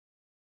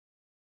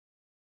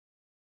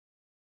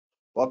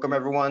Welcome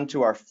everyone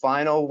to our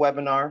final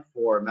webinar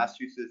for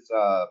Massachusetts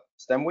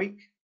STEM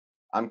Week.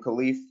 I'm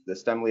Khalif, the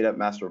STEM lead at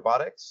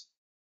MassRobotics.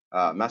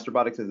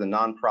 MassRobotics is a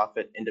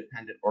nonprofit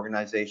independent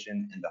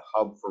organization and the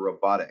hub for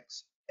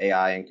robotics,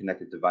 AI, and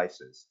connected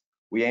devices.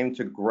 We aim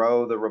to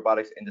grow the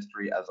robotics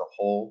industry as a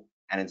whole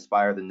and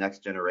inspire the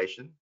next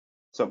generation.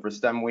 So for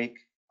STEM Week,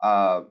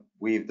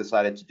 we've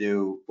decided to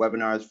do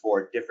webinars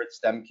for different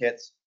STEM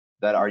kits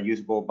that are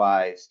usable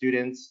by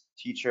students,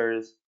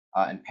 teachers,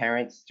 and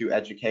parents to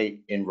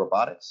educate in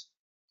robotics.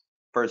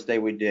 First day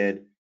we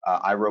did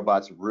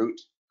iRobot's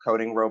Root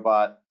coding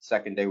robot.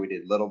 Second day we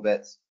did Little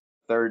Bits.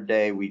 Third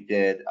day we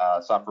did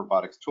Soft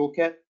Robotics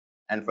Toolkit.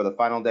 And for the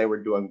final day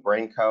we're doing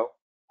BrainCo.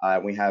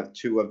 We have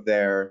two of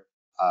their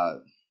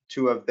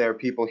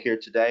people here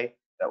today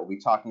that will be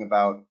talking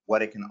about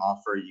what it can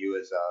offer you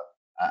as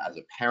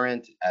a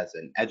parent, as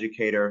an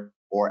educator,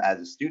 or as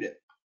a student.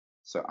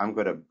 So I'm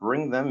going to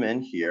bring them in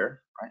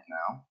here right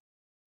now,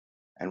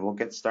 and we'll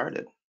get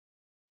started.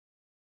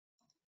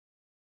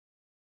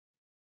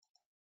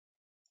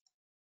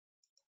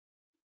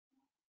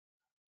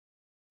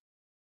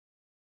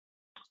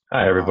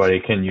 Hi, everybody.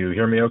 Awesome. Can you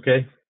hear me okay?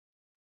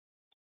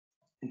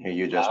 I can hear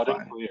you just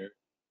fine.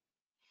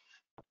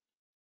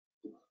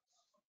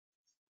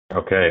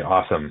 Okay,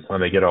 awesome.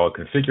 Let me get all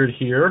configured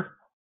here.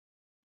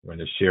 I'm going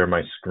to share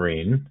my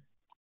screen.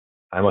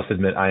 I must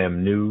admit I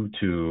am new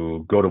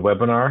to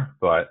GoToWebinar,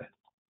 but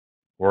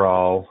we're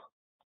all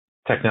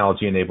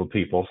technology-enabled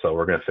people, so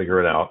we're going to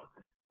figure it out.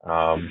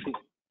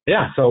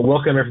 Yeah, so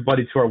welcome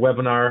everybody to our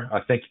webinar.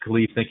 Thank you,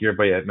 Khalif. Thank you,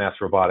 everybody at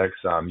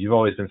MassRobotics. You've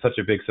always been such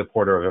a big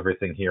supporter of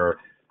everything here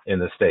in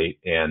the state,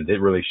 and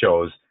it really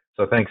shows.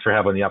 So thanks for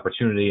having the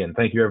opportunity, and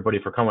thank you everybody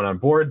for coming on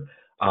board.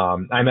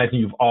 I imagine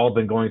you've all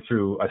been going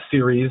through a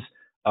series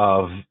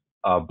of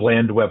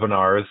bland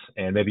webinars,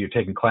 and maybe you're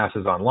taking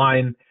classes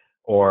online,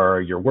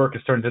 or your work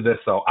is turned to this.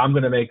 So I'm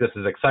going to make this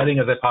as exciting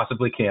as I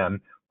possibly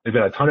can. We've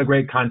got a ton of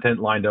great content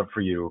lined up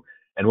for you,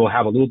 and we'll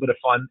have a little bit of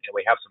fun, and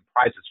we have some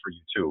prizes for you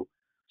too.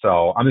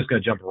 So I'm just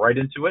going to jump right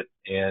into it,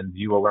 and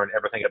you will learn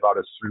everything about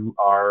us through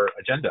our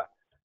agenda.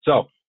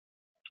 So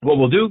what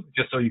we'll do,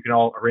 just so you can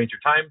all arrange your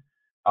time,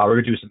 we're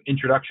going to do some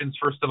introductions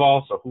first of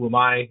all. So who am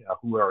I?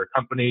 Who are our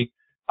company?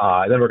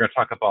 Then we're going to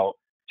talk about,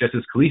 just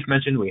as Khalif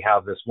mentioned, we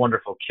have this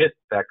wonderful kit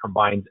that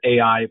combines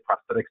AI,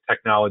 prosthetics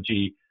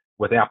technology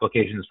with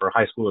applications for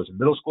high schoolers and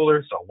middle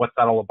schoolers. So what's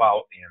that all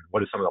about, and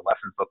what do some of the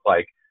lessons look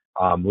like?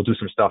 We'll do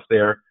some stuff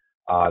there.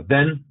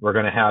 Then we're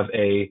going to have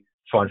a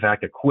fun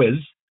fact, a quiz.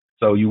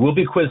 So you will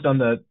be quizzed on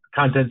the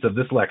contents of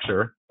this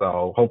lecture.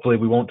 So hopefully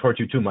we won't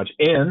torture you too much.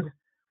 And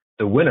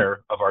the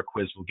winner of our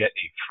quiz will get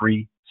a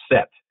free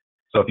set.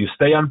 So if you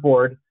stay on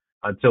board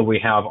until we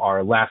have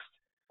our last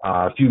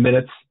few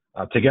minutes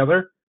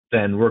together,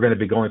 then we're going to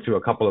be going through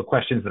a couple of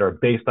questions that are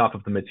based off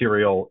of the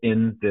material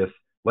in this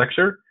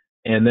lecture.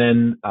 And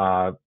then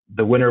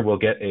the winner will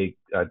get a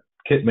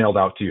kit mailed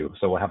out to you.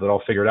 So we'll have it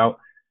all figured out.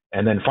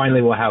 And then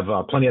finally, we'll have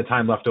plenty of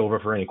time left over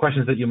for any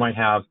questions that you might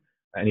have,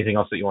 anything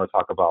else that you want to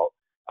talk about.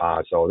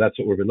 So that's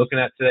what we'll be looking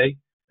at today.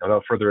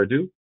 Without further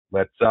ado,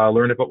 let's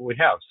learn about what we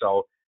have.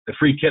 So the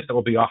free kit that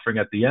we'll be offering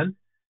at the end,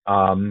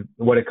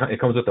 it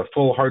comes with a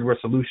full hardware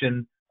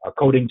solution,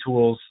 coding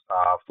tools,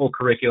 full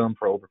curriculum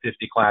for over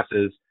 50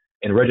 classes,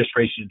 and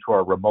registration to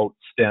our remote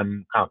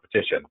STEM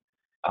competition.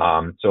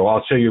 So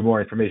I'll show you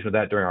more information of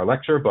that during our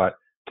lecture, but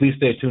please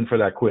stay tuned for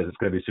that quiz. It's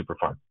going to be super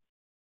fun.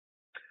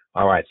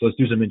 All right, so let's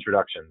do some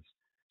introductions.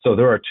 So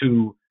there are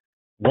two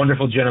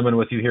wonderful gentlemen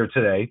with you here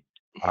today.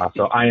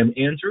 So I am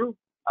Andrew.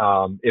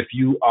 If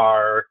you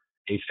are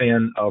a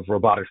fan of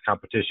robotics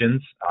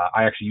competitions,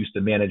 I actually used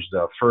to manage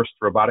the first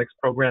robotics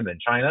program in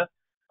China.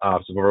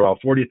 So for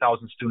about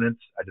 40,000 students,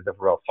 I did that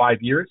for about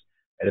 5 years,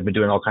 and I've been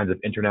doing all kinds of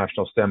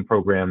international STEM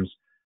programs.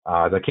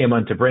 I came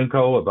onto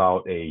BrainCo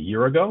about a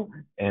year ago,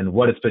 and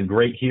what it's been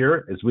great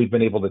here is we've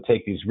been able to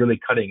take these really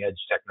cutting-edge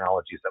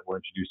technologies that we'll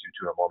introduce you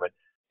to in a moment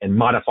and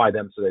modify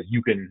them so that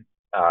you can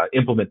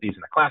implement these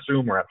in the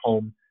classroom or at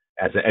home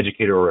as an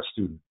educator or a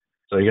student.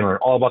 So you're going to learn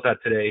all about that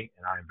today,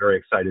 and I'm very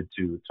excited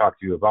to talk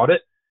to you about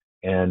it.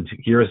 And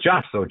here is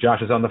Josh. So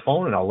Josh is on the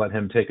phone, and I'll let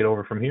him take it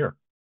over from here.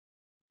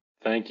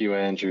 Thank you,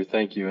 Andrew.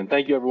 Thank you. And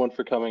thank you, everyone,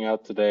 for coming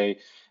out today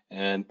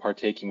and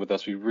partaking with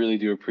us. We really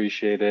do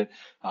appreciate it.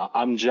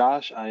 I'm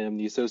Josh. I am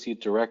the Associate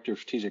Director of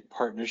Strategic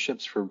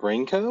Partnerships for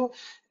BrainCo.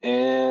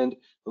 And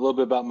a little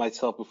bit about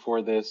myself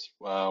before this,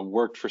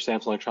 worked for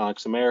Samsung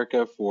Electronics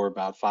America for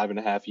about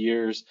 5.5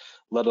 years,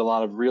 led a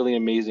lot of really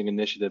amazing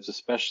initiatives,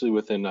 especially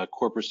within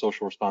corporate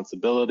social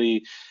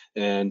responsibility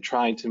and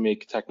trying to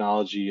make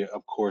technology,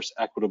 of course,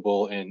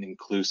 equitable and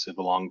inclusive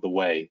along the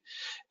way.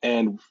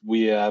 And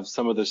we have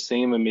some of the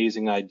same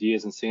amazing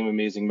ideas and same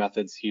amazing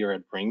methods here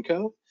at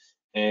BrainCo.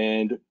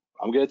 And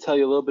I'm going to tell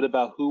you a little bit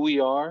about who we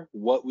are,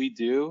 what we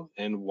do,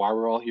 and why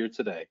we're all here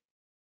today.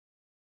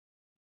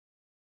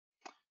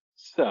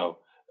 So,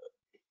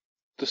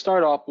 to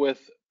start off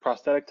with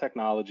prosthetic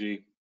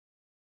technology,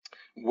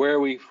 where are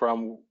we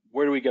from?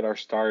 Where do we get our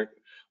start?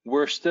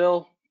 We're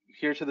still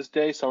here to this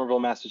day. Somerville,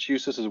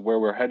 Massachusetts is where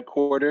we're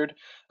headquartered.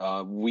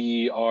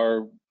 We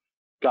are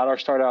got our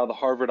start out of the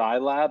Harvard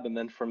iLab, and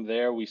then from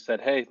there we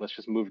said, hey, let's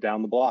just move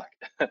down the block.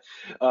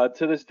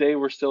 To this day,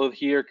 we're still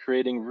here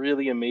creating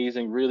really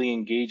amazing, really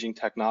engaging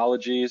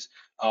technologies.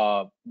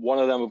 One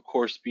of them, of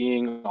course,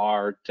 being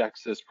our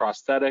Dexus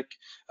prosthetic.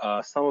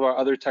 Some of our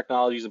other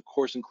technologies, of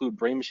course, include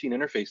brain-machine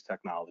interface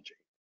technology.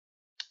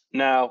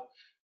 Now,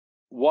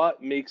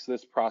 what makes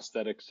this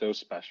prosthetic so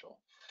special?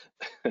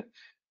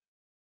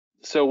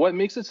 So what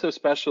makes it so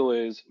special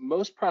is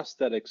most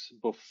prosthetics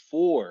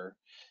before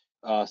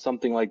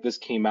something like this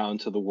came out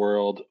into the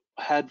world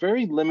had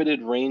very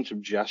limited range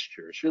of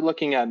gestures. You're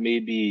looking at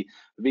maybe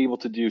be able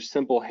to do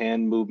simple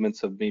hand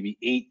movements of maybe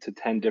 8 to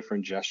 10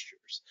 different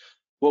gestures.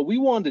 What we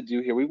wanted to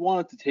do here, we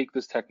wanted to take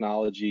this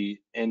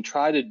technology and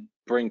try to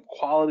bring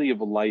quality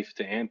of life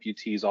to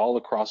amputees all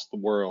across the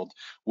world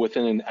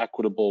within an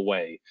equitable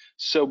way.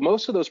 So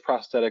most of those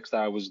prosthetics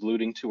that I was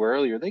alluding to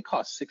earlier, they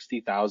cost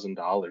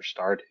 $60,000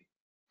 starting.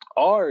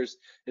 Ours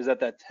is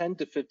at that $10,000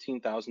 to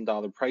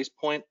 $15,000 price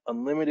point,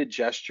 unlimited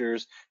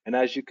gestures. And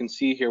as you can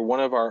see here, one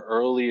of our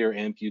earlier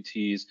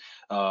amputees,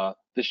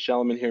 this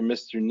gentleman here,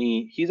 Mr.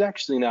 Nee, he's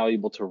actually now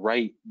able to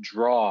write,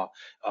 draw,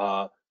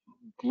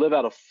 live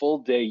out a full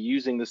day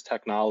using this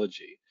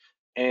technology.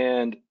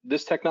 And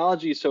this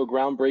technology is so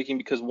groundbreaking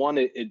because one,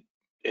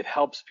 it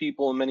helps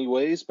people in many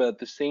ways, but at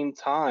the same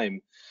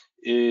time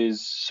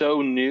is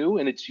so new,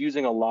 and it's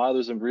using a lot of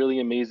those really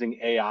amazing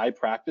AI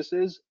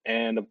practices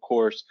and of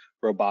course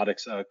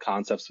robotics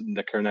concepts that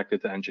are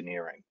connected to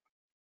engineering.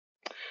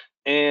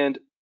 And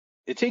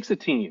it takes a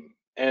team,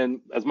 and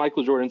as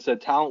Michael Jordan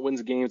said, talent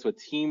wins games, but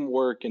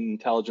teamwork and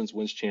intelligence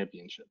wins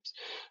championships.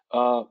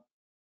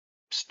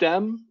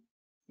 STEM,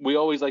 we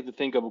always like to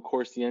think of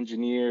course, the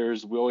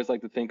engineers. We always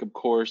like to think, of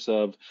course,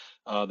 of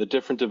the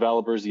different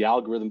developers, the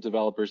algorithm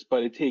developers,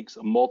 but it takes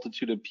a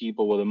multitude of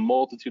people with a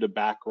multitude of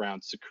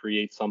backgrounds to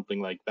create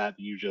something like that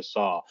you just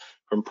saw,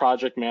 from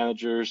project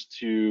managers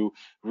to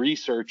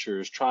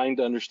researchers trying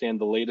to understand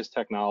the latest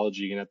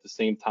technology and at the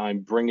same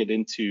time bring it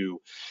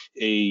into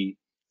a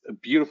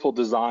beautiful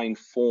design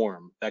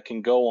form that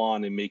can go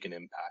on and make an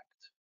impact.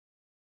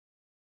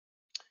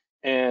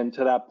 And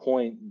to that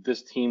point,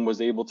 this team was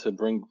able to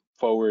bring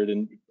forward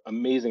and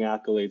amazing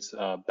accolades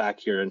back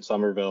here in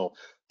Somerville.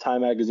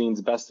 Time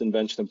Magazine's Best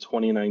Invention of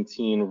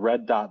 2019,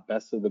 Red Dot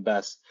Best of the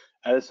Best,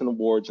 Edison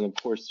Awards, and of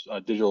course,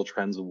 Digital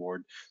Trends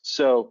Award.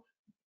 So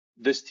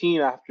this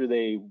team, after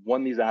they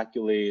won these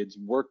accolades,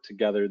 worked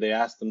together, they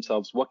asked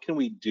themselves, what can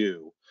we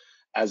do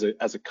as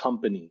a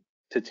company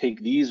to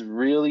take these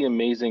really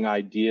amazing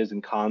ideas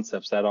and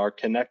concepts that are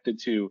connected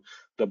to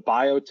the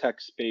biotech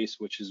space,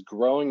 which is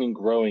growing and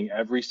growing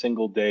every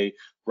single day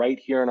right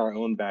here in our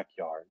own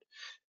backyard,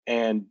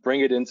 and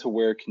bring it into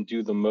where it can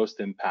do the most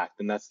impact,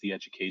 and that's the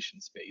education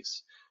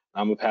space.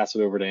 I'm gonna pass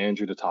it over to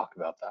Andrew to talk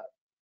about that.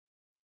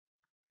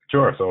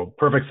 Sure, so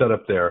perfect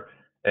setup there.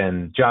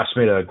 And Josh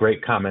made a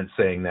great comment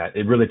saying that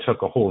it really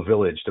took a whole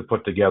village to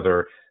put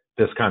together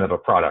this kind of a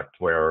product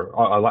where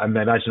I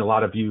imagine a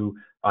lot of you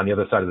on the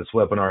other side of this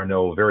webinar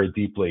know very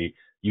deeply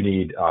you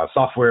need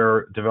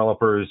software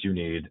developers, you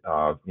need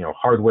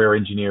hardware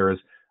engineers,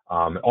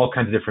 all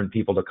kinds of different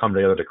people to come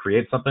together to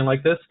create something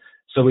like this.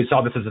 So we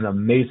saw this as an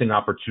amazing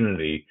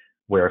opportunity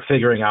where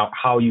figuring out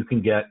how you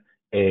can get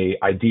an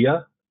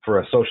idea for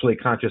a socially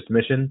conscious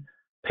mission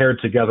paired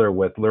together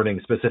with learning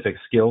specific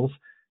skills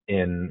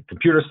in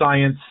computer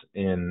science,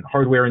 in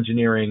hardware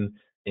engineering,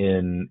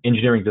 in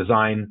engineering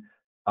design,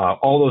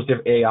 all those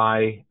different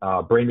AI,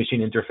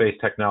 brain-machine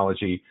interface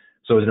technology.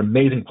 So it's an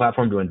amazing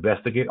platform to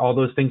investigate all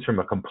those things from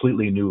a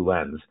completely new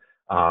lens.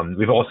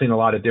 We've all seen a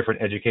lot of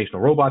different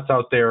educational robots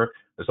out there.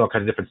 There's all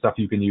kinds of different stuff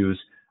you can use,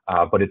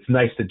 but it's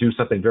nice to do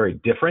something very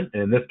different.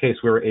 And in this case,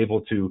 we were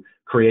able to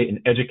create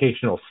an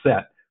educational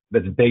set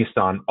that's based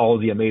on all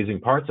the amazing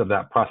parts of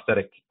that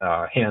prosthetic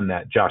hand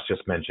that Josh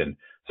just mentioned.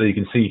 So you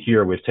can see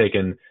here, we've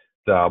taken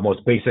the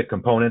most basic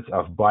components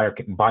of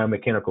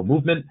biomechanical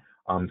movement,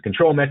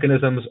 control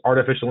mechanisms,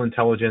 artificial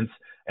intelligence,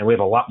 and we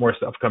have a lot more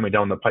stuff coming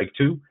down the pike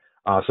too.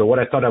 So what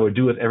I thought I would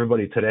do with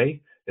everybody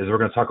today is we're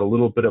going to talk a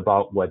little bit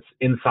about what's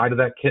inside of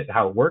that kit,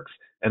 how it works,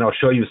 and I'll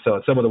show you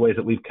some of the ways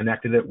that we've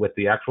connected it with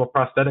the actual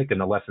prosthetic and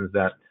the lessons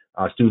that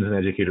students and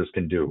educators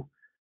can do.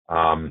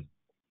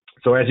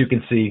 So as you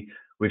can see,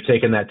 we've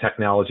taken that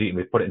technology and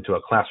we've put it into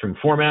a classroom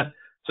format.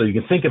 So you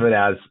can think of it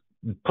as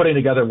putting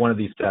together one of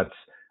these sets.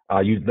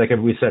 Like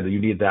we said, you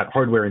need that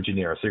hardware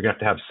engineer. So you're going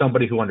to have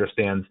somebody who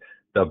understands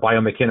the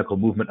biomechanical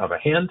movement of a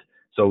hand.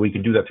 So we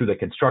can do that through the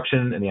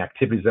construction and the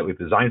activities that we've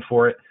designed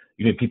for it.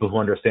 You need people who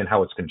understand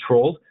how it's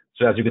controlled.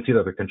 So as you can see,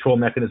 the control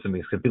mechanism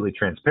is completely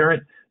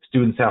transparent.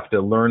 Students have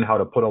to learn how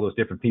to put all those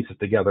different pieces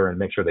together and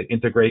make sure they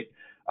integrate.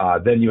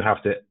 Then you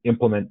have to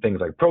implement things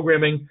like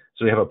programming.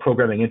 So you have a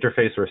programming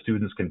interface where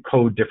students can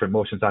code different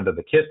motions onto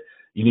the kit.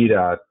 You need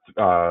a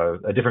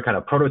different kind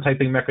of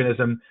prototyping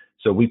mechanism.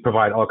 So we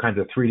provide all kinds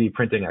of 3D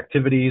printing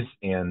activities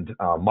and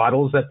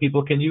models that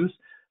people can use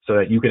so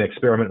that you can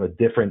experiment with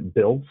different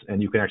builds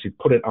and you can actually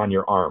put it on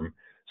your arm.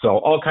 So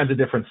all kinds of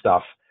different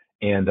stuff,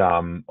 and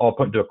all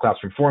put into a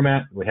classroom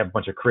format. We have a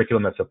bunch of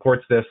curriculum that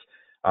supports this.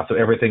 So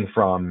everything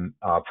from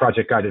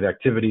project-guided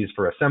activities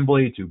for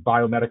assembly to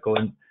biomedical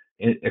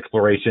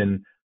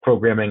exploration,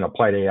 programming,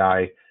 applied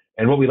AI.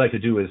 And what we like to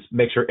do is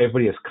make sure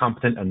everybody is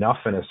competent enough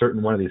in a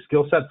certain one of these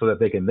skill sets so that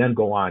they can then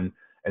go on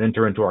and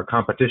enter into our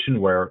competition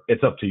where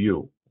it's up to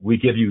you. We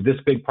give you this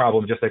big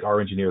problem just like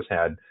our engineers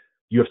had.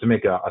 You have to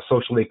make a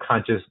socially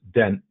conscious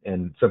dent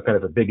in some kind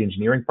of a big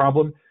engineering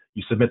problem.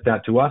 You submit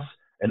that to us,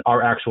 and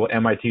our actual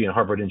MIT and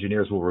Harvard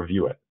engineers will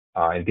review it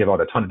and give out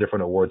a ton of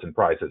different awards and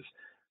prizes.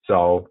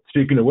 So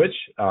speaking of which,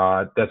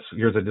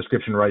 here's a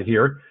description right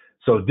here.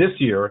 So this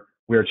year,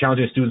 we are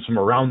challenging students from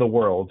around the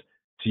world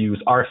to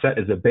use our set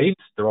as a base.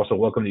 They're also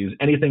welcome to use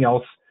anything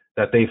else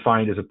that they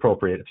find is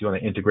appropriate if you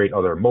want to integrate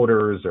other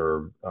motors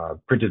or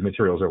printed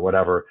materials or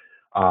whatever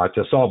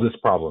to solve this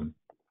problem.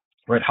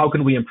 Right? How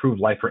can we improve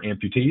life for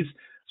amputees?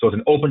 So it's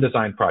an open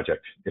design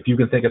project. If you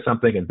can think of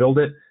something and build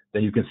it,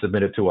 then you can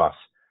submit it to us.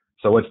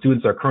 So what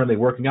students are currently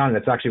working on, and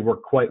it's actually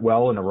worked quite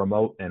well in a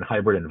remote and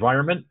hybrid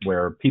environment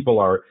where people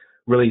are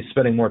really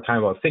spending more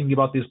time about thinking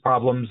about these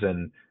problems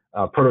and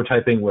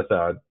prototyping with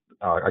a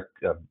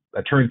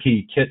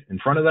turnkey kit in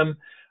front of them.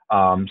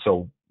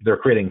 So they're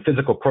creating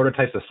physical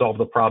prototypes to solve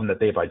the problem that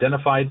they've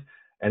identified,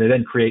 and they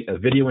then create a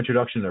video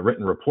introduction and a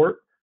written report,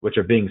 which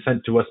are being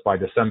sent to us by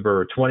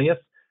December 20th,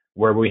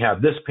 where we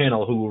have this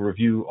panel who will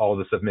review all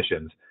the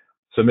submissions.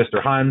 So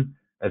Mr. Han,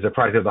 as a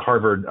product of the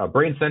Harvard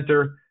Brain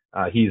Center,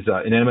 he's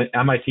an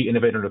MIT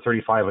Innovator Under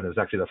 35 and is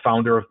actually the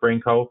founder of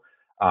BrainCo.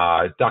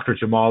 Dr.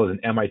 Jamal is an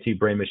MIT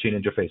Brain-Machine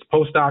Interface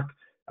postdoc.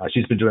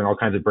 She's been doing all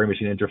kinds of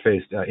brain-machine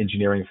interface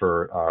engineering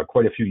for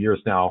quite a few years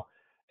now.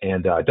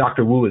 And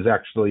Dr. Wu is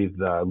actually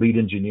the lead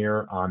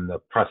engineer on the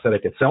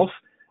prosthetic itself.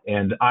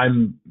 And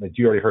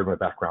you already heard my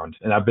background,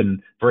 and I've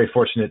been very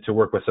fortunate to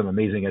work with some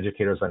amazing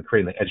educators on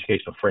creating the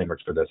educational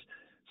frameworks for this.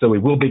 So we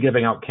will be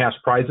giving out cash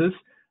prizes,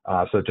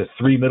 so to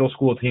 3 middle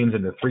school teams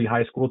and to 3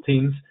 high school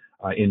teams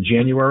in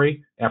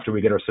January after we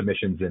get our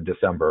submissions in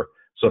December.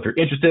 So if you're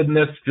interested in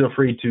this, feel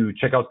free to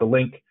check out the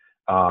link.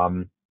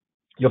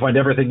 You'll find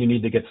everything you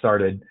need to get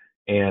started,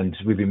 and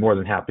we'd be more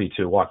than happy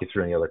to walk you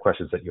through any other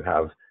questions that you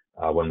have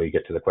when we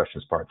get to the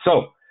questions part.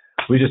 So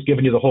we've just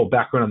given you the whole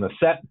background on the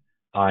set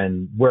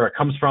and where it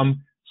comes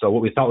from. So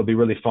what we thought would be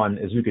really fun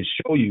is we could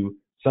show you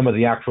some of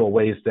the actual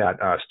ways that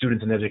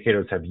students and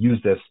educators have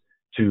used this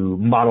to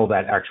model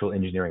that actual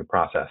engineering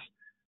process.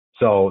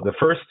 So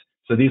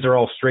these are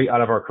all straight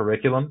out of our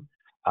curriculum.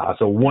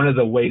 So one of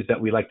the ways that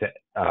we like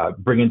to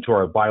bring into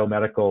our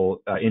biomedical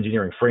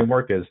engineering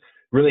framework is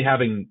really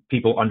having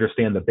people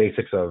understand the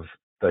basics of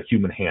the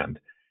human hand.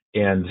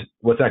 And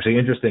what's actually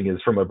interesting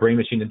is from a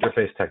brain-machine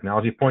interface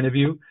technology point of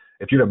view,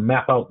 if you're to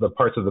map out the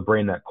parts of the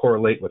brain that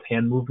correlate with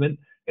hand movement,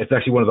 it's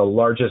actually one of the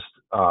largest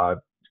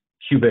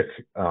cubic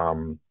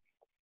amount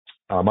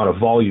of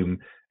volume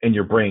in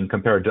your brain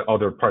compared to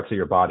other parts of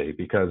your body,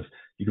 because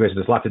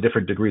there's lots of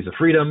different degrees of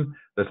freedom,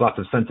 there's lots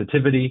of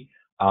sensitivity,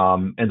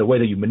 and the way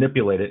that you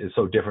manipulate it is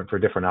so different for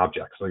different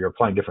objects. So you're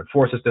applying different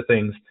forces to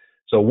things.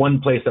 So one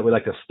place that we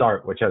like to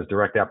start, which has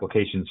direct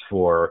applications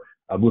for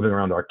moving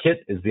around our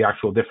kit, is the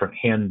actual different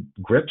hand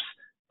grips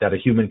that a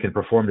human can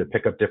perform to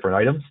pick up different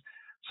items.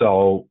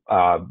 So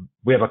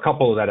we have a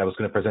couple that I was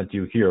going to present to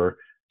you here.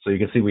 So you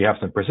can see we have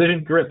some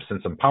precision grips and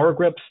some power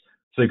grips.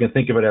 So you can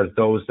think of it as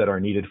those that are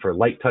needed for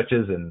light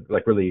touches and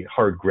like really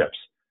hard grips,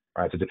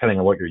 right? So depending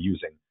on what you're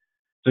using.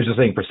 So just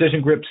saying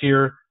precision grips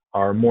here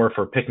are more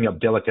for picking up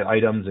delicate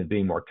items and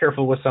being more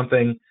careful with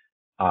something.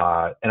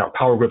 And our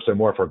power grips are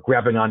more for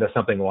grabbing onto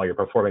something while you're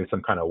performing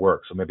some kind of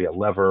work. So maybe a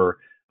lever,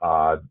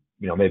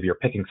 maybe you're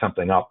picking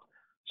something up.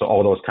 So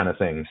all those kind of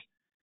things.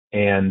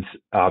 And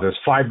there's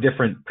 5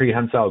 different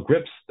prehensile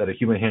grips that a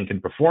human hand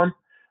can perform.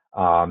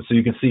 So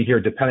you can see here,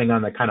 depending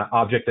on the kind of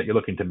object that you're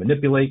looking to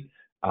manipulate,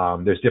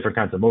 there's different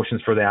kinds of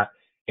motions for that.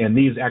 And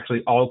these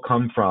actually all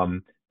come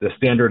from the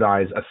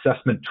standardized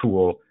assessment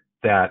tool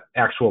that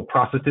actual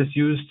prosthetists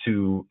use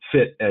to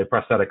fit a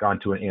prosthetic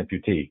onto an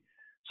amputee.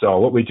 So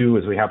what we do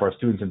is we have our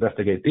students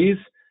investigate these,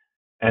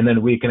 and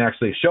then we can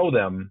actually show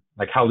them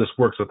like how this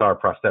works with our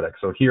prosthetic.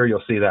 So here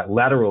you'll see that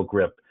lateral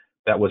grip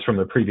that was from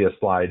the previous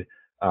slide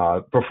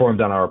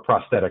performed on our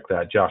prosthetic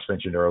that Josh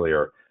mentioned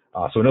earlier.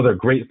 So another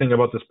great thing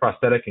about this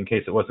prosthetic, in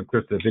case it wasn't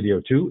clear to the video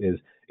too, is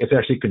it's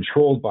actually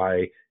controlled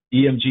by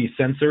EMG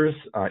sensors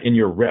in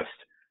your wrist.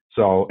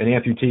 So an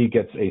amputee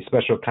gets a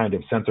special kind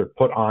of sensor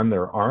put on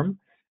their arm,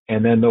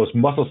 and then those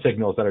muscle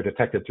signals that are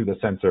detected through the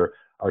sensor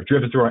are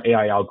driven through our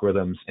AI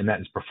algorithms, and that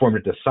is performed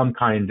into some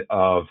kind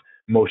of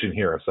motion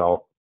here.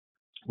 So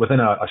within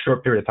a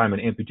short period of time, an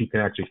amputee can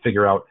actually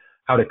figure out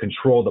how to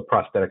control the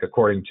prosthetic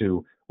according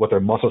to what their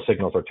muscle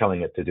signals are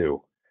telling it to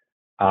do.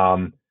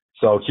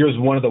 So here's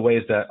one of the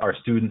ways that our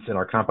students in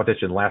our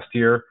competition last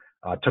year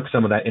took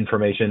some of that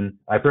information.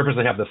 I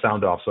purposely have the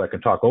sound off so I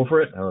can talk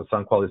over it. I know the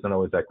sound quality is not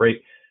always that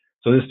great.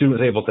 So this student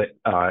was able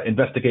to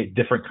investigate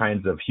different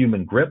kinds of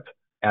human grip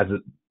as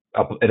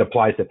it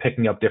applies to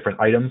picking up different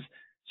items.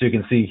 So you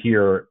can see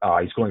here,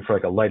 he's going for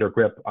like a lighter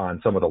grip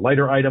on some of the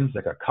lighter items,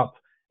 like a cup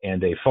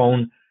and a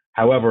phone.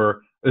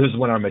 However, this is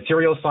when our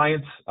material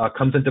science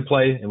comes into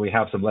play, and we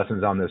have some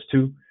lessons on this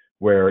too,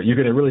 where you're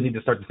going to really need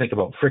to start to think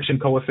about friction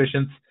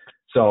coefficients.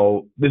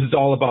 So this is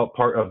all about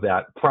part of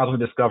that problem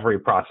discovery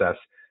process.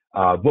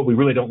 What we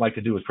really don't like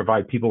to do is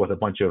provide people with a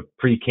bunch of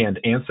pre-canned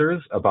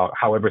answers about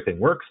how everything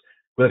works.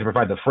 We like to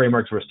provide the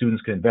frameworks where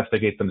students can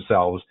investigate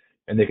themselves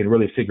and they can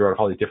really figure out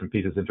how these different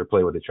pieces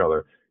interplay with each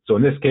other. So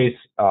in this case,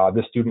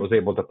 this student was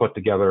able to put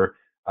together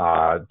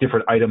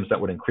different items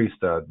that would increase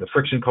the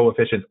friction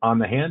coefficient on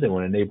the hand and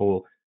would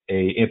enable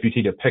a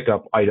amputee to pick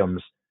up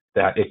items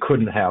that it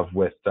couldn't have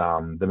with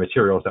the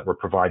materials that were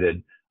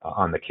provided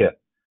on the kit.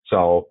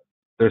 So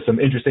there's some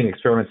interesting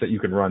experiments that you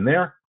can run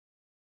there.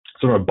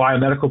 So from a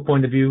biomedical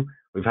point of view,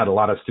 we've had a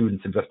lot of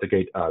students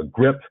investigate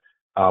grip.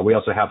 We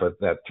also have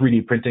that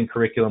 3D printing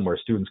curriculum where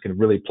students can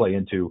really play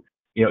into,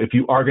 if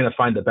you are going to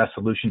find the best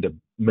solution to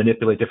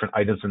manipulate different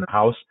items in the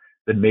house,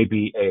 then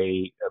maybe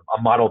a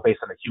model based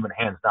on a human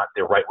hand is not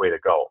the right way to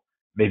go.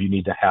 Maybe you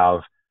need to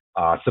have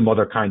some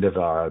other kind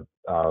of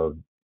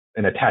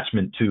an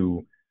attachment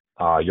to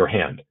your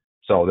hand.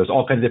 So there's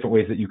all kinds of different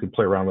ways that you can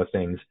play around with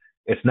things.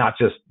 It's not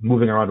just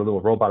moving around a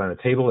little robot on a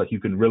table, that you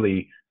can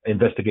really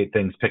investigate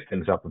things, pick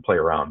things up, and play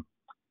around.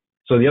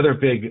 So the other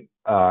big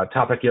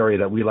topic area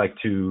that we like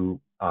to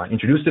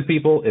introduce to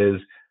people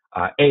is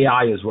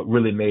AI is what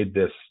really made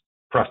this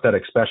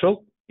prosthetic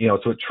special.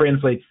 So it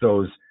translates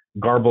those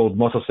garbled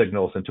muscle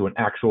signals into an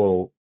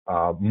actual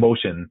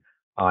motion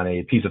on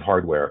a piece of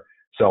hardware.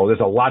 So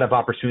there's a lot of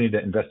opportunity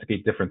to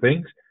investigate different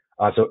things.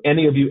 So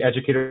any of you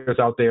educators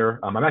out there,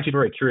 I'm actually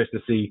very curious to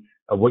see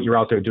what you're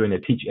out there doing to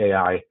teach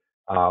AI.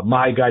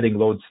 My guiding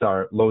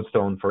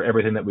lodestone for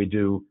everything that we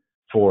do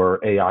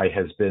for AI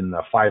has been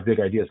 5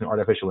 big ideas in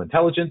artificial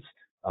intelligence,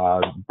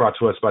 brought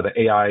to us by the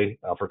AI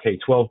for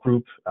K-12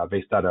 group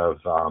based out of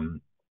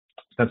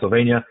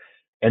Pennsylvania.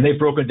 And they've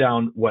broken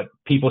down what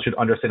people should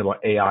understand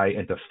about AI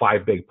into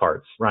 5 big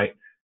parts, right?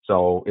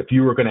 So if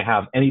you were going to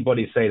have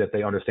anybody say that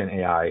they understand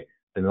AI,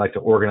 then they like to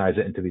organize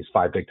it into these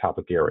 5 big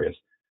topic areas,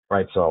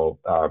 right? So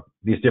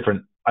these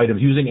different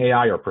items using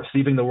AI are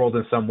perceiving the world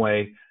in some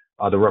way,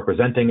 they're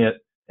representing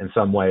it in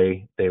some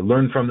way, they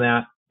learn from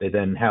that, they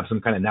then have some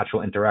kind of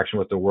natural interaction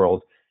with the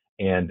world.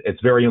 And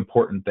it's very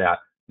important that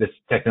this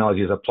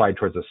technology is applied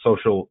towards a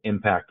social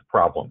impact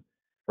problem,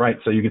 right?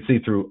 So you can see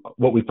through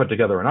what we put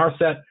together in our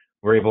set,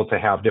 we're able to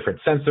have different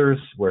sensors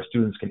where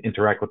students can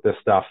interact with this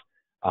stuff.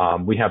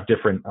 We have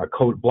different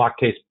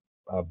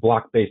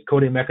block-based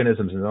coding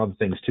mechanisms and other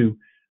things too,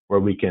 where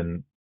we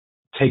can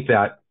take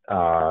that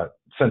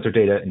sensor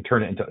data and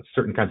turn it into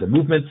certain kinds of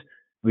movements.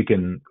 We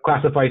can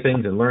classify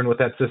things and learn with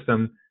that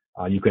system.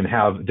 You can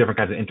have different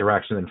kinds of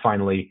interaction. And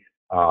finally,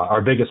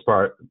 our biggest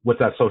part, what's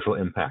that social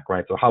impact,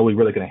 right? So how are we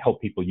really going to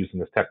help people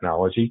using this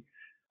technology?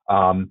 So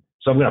I'm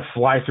going to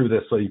fly through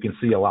this so you can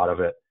see a lot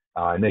of it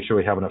and make sure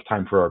we have enough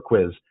time for our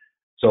quiz.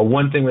 So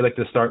one thing we like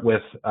to start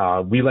with,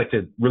 we like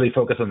to really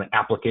focus on the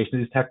application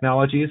of these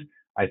technologies.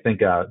 I think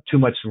too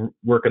much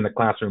work in the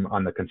classroom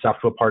on the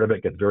conceptual part of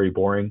it gets very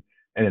boring.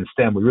 And in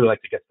STEM, we really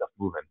like to get stuff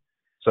moving.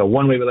 So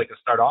one way we like to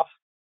start off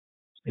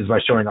is by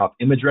showing off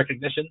image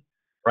recognition,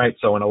 right?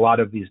 So in a lot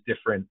of these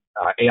different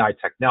AI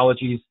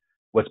technologies,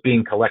 what's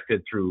being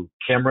collected through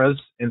cameras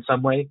in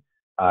some way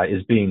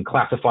is being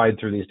classified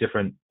through these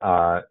different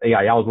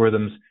AI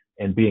algorithms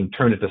and being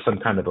turned into some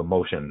kind of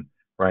emotion,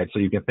 right? So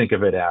you can think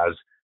of it as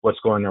what's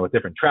going on with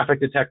different traffic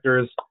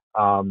detectors,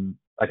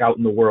 like out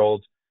in the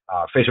world.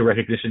 Facial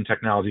recognition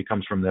technology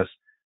comes from this.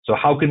 So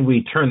how can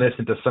we turn this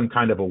into some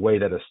kind of a way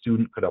that a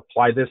student could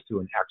apply this to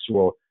an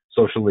actual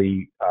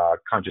socially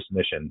conscious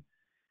mission?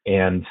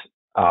 And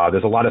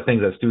there's a lot of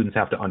things that students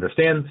have to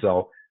understand.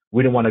 So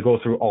we don't want to go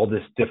through all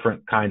this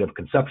different kind of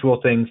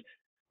conceptual things.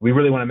 We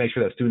really want to make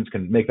sure that students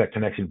can make that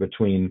connection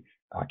between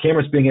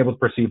cameras being able to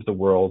perceive the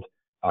world,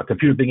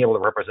 computers being able to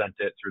represent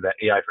it through that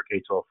AI for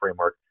K-12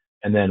 framework,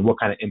 and then what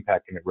kind of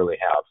impact can it really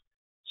have.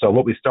 So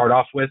what we start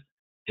off with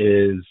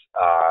is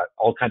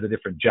all kinds of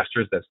different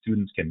gestures that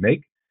students can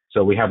make.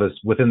 So we have this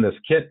within this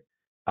kit.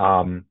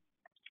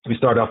 We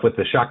start off with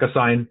the shaka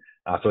sign.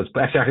 So it's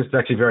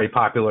actually very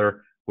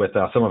popular with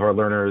some of our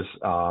learners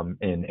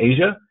in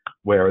Asia,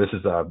 where this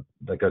is a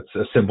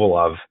symbol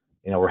of,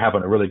 we're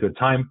having a really good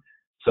time.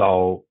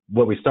 So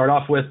what we start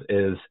off with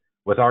is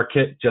with our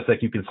kit, just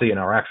like you can see in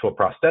our actual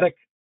prosthetic,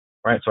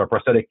 right? So our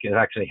prosthetic can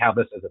actually have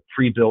this as a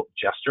pre-built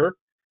gesture.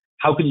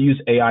 How can you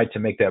use AI to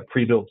make that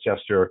pre-built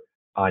gesture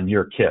on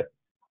your kit,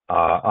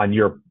 on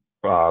your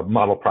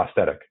model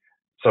prosthetic?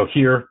 So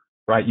here,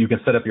 right, you can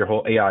set up your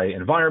whole AI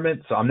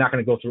environment. So I'm not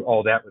going to go through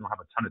all that. We don't have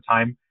a ton of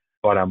time,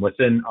 but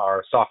within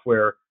our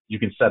software, you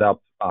can set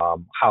up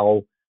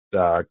how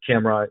the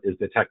camera is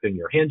detecting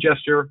your hand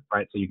gesture,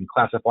 right? So you can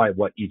classify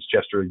what each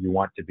gesture you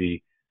want to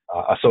be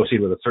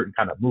associated with a certain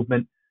kind of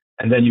movement,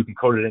 and then you can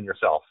code it in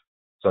yourself.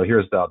 So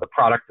here's the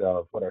product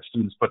of what our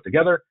students put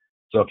together.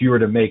 So if you were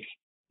to make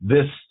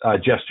this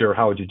gesture,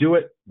 how would you do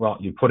it? Well,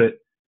 you put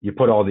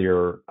all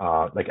your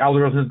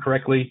algorithms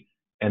correctly,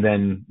 and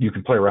then you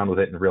can play around with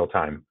it in real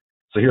time.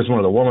 So here's one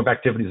of the warm-up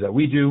activities that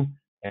we do,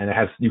 and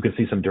you can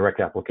see some direct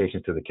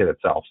applications to the kit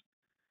itself.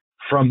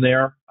 From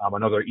there,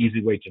 another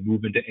easy way to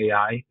move into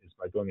AI is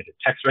by going into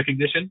text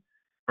recognition,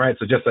 right?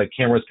 So just like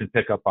cameras can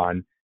pick up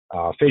on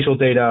facial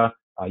data,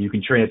 you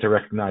can train it to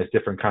recognize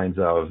different kinds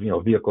of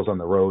vehicles on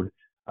the road.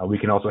 We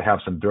can also have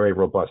some very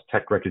robust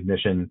text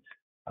recognition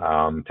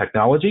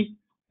technology,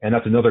 and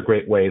that's another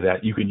great way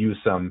that you can use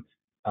some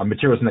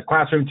materials in the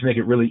classroom to make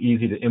it really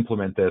easy to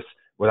implement this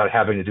without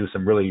having to do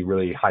some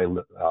really high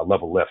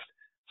level lift.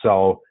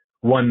 So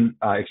one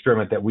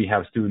experiment that we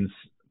have students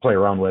play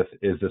around with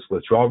is this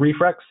withdrawal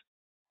reflex.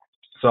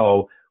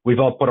 So we've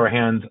all put our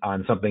hands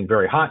on something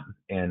very hot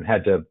and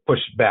had to push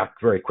back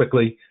very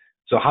quickly.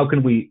 So how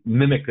can we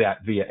mimic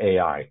that via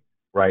AI,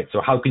 right?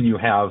 So how can you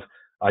have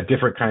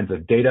different kinds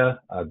of data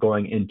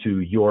going into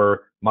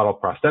your model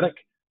prosthetic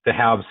to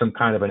have some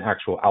kind of an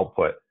actual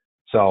output?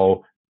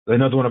 So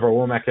another one of our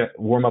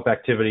warm-up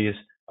activities,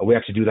 we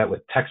actually do that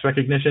with text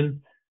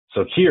recognition.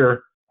 So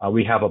here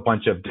we have a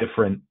bunch of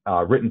different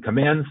written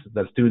commands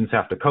that students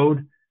have to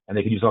code, and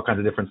they can use all kinds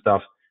of different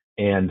stuff.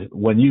 And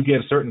when you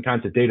give certain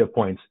kinds of data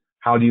points,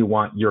 how do you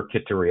want your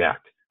kit to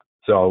react?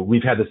 So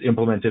we've had this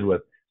implemented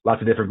with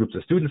lots of different groups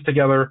of students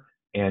together,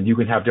 and you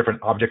can have different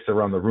objects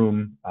around the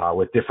room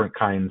with different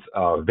kinds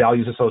of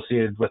values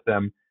associated with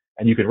them,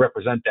 and you can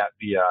represent that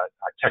via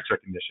text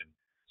recognition.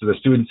 So the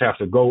students have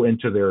to go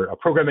into their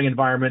programming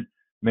environment,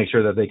 make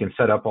sure that they can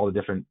set up all the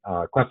different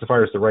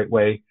classifiers the right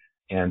way,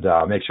 and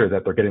make sure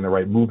that they're getting the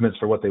right movements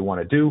for what they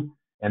want to do,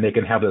 and they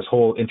can have this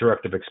whole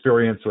interactive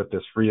experience with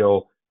this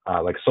real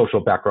like social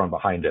background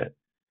behind it.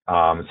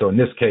 So in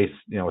this case,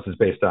 this is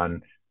based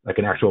on like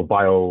an actual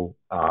biomedical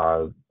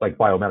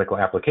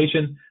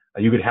application.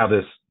 You could have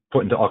this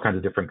put into all kinds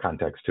of different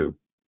contexts too.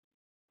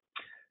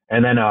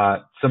 And then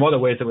some other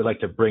ways that we'd like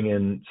to bring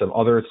in some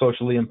other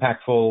socially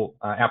impactful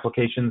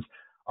applications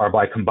are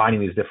by combining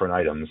these different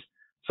items.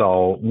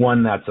 So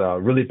one that's a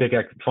really big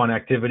fun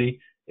activity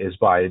is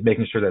by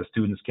making sure that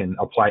students can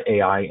apply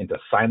AI into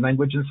sign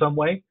language in some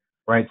way,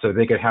 right? So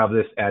they could have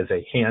this as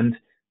a hand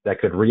that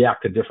could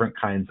react to different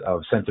kinds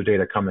of sensor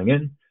data coming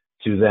in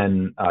to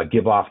then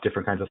give off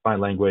different kinds of sign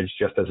language,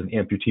 just as an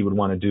amputee would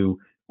want to do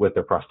with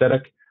their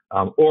prosthetic.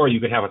 Or you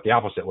could have it the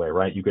opposite way,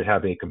 right? You could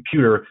have a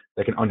computer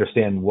that can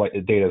understand what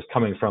data is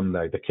coming from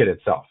the kit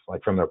itself,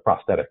 like from their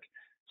prosthetic.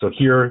 So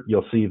here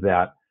you'll see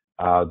that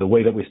the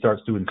way that we start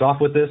students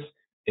off with this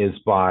is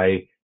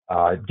by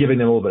giving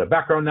them a little bit of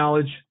background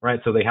knowledge, right?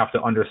 So they have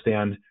to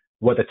understand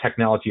what the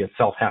technology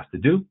itself has to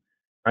do,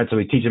 right? So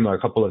we teach them a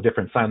couple of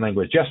different sign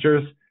language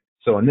gestures.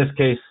 So in this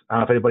case, I don't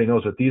know if anybody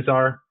knows what these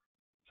are.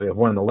 So we have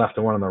one on the left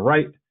and one on the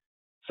right.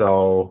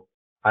 So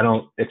I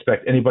don't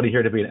expect anybody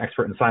here to be an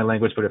expert in sign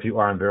language, but if you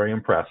are, I'm very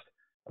impressed.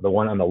 The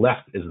one on the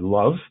left is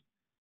love,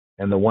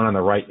 and the one on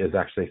the right is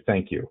actually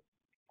thank you.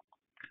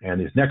 And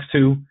these next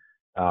two,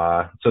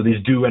 so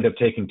these do end up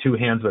taking two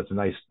hands, but it's a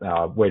nice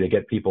way to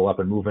get people up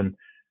and moving.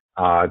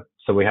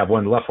 So we have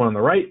one left, one on the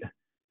right.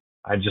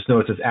 I've just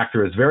noticed this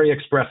actor is very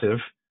expressive.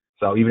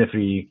 So even if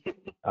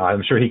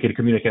I'm sure he could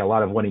communicate a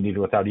lot of what he needed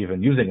without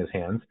even using his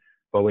hands.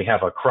 But we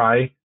have a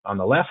cry on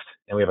the left,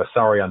 and we have a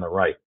sorry on the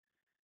right.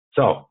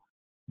 So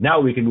now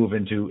we can move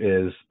into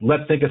is,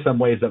 let's think of some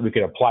ways that we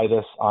could apply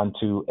this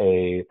onto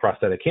a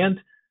prosthetic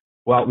hand.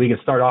 Well, we can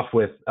start off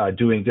with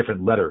doing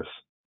different letters,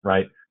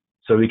 right?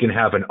 So we can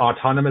have an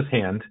autonomous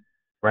hand,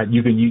 right?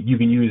 You can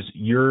use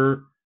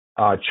your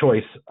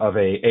choice of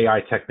a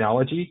AI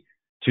technology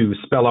to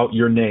spell out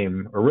your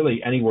name, or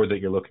really any word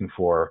that you're looking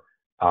for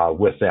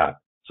with that.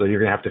 So you're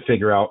going to have to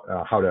figure out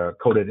how to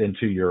code it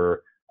into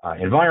your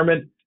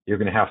environment. You're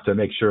going to have to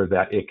make sure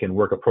that it can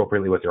work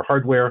appropriately with your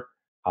hardware.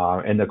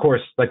 And of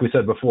course, like we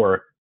said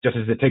before, just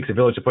as it takes a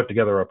village to put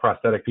together a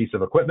prosthetic piece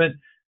of equipment,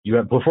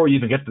 before you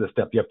even get to this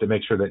step, you have to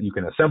make sure that you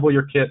can assemble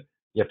your kit.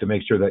 You have to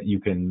make sure that you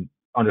can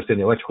understand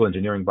the electrical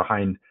engineering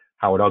behind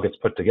how it all gets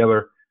put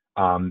together.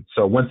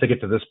 So once they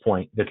get to this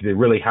point, they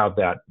really have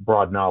that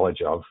broad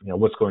knowledge of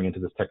what's going into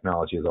this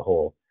technology as a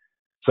whole.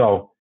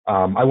 So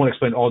I won't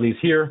explain all these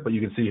here, but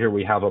you can see here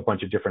we have a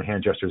bunch of different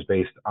hand gestures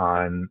based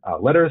on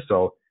letters.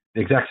 So the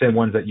exact same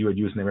ones that you would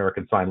use in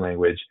American Sign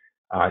Language,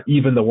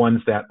 even the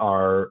ones that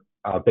are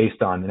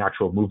based on an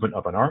actual movement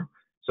of an arm.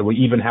 So we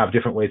even have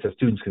different ways that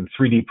students can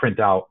 3D print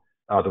out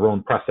their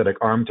own prosthetic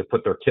arm to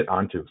put their kit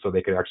onto, so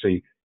they could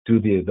actually do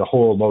the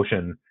whole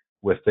motion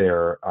with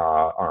their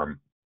arm.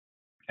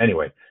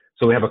 Anyway,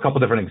 so we have a couple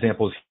different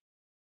examples.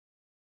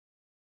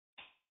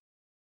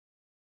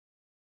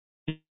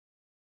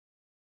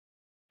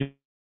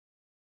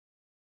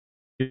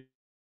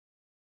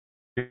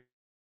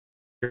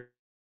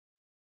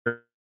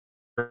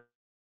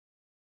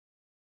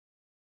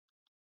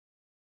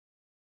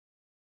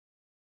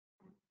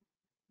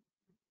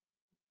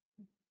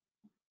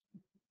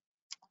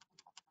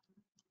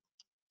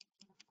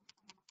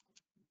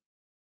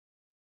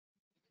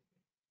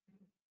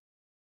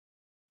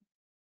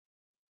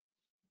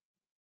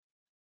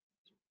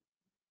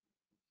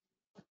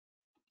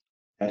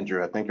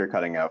 Andrew, I think you're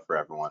cutting out for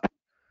everyone.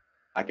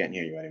 I can't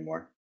hear you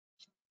anymore.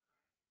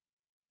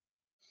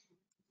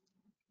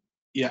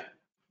 Yeah.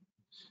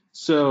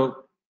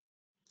 So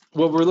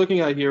what we're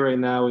looking at here right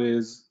now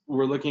is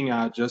we're looking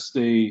at just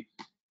a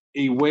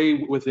a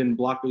way within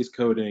block-based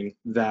coding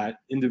that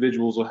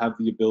individuals will have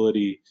the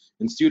ability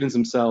and students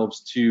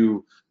themselves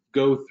to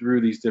go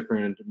through these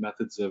different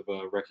methods of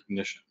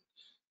recognition.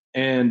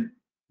 And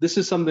this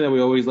is something that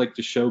we always like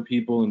to show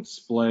people and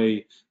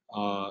display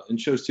and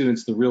show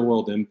students the real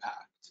world impact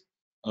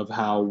of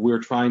how we're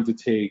trying to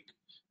take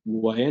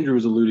what Andrew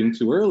was alluding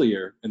to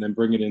earlier and then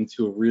bring it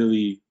into a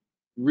really,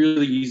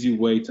 really easy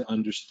way to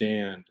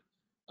understand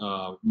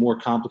more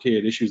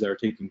complicated issues that are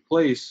taking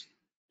place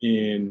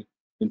in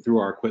and through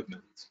our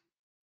equipment.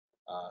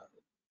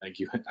 Thank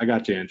you. I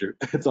got you, Andrew.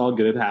 It's all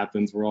good. It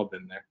happens. We're all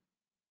been there.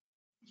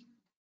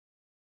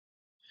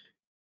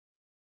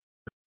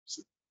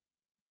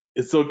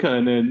 It's still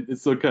cutting in.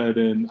 It's still cutting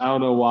in. I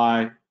don't know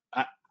why.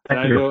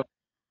 I know.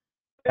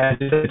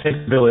 And it takes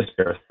a village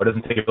here, but it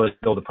doesn't take a village to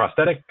build a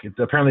prosthetic. It's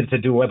apparently to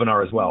do a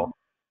webinar as well.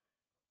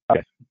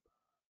 Okay.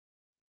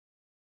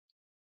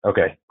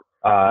 Okay.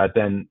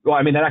 Then, well,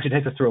 I mean, that actually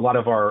takes us through a lot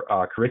of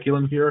our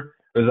curriculum here.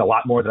 There's a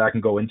lot more that I can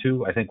go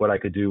into. I think what I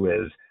could do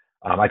is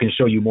I can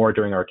show you more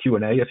during our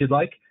Q&A if you'd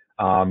like.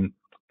 You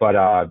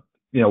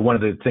know, one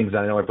of the things that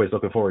I know everybody's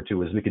looking forward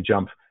to is we could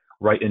jump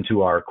right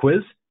into our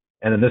quiz.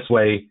 And then this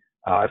way,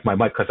 if my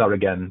mic cuts out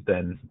again,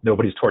 then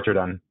nobody's tortured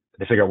on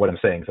to figure out what I'm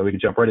saying. So we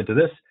could jump right into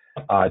this.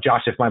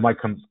 Josh, if my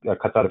mic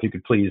cuts out, if you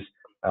could please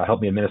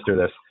help me administer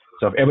this.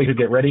 So if everybody could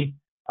get ready,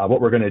 what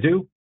we're going to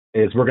do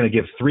is we're going to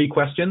give 3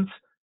 questions,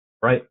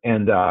 right?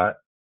 And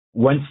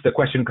once the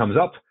question comes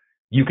up,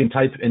 you can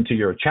type into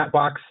your chat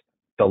box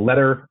the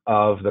letter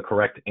of the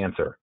correct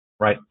answer,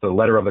 right? The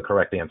letter of the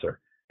correct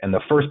answer. And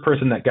the first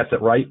person that gets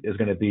it right is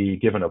going to be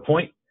given a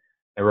point.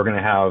 And we're going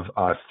to have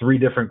 3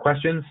 different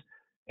questions.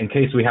 In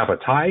case we have a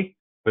tie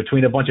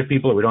between a bunch of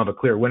people or we don't have a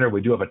clear winner,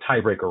 we do have a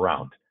tiebreaker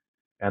round.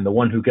 And the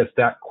one who gets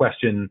that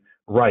question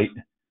right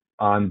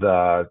on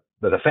the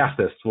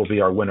fastest will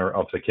be our winner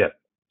of the kit.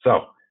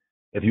 So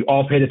if you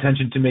all paid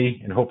attention to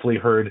me and hopefully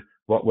heard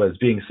what was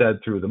being said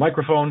through the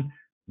microphone,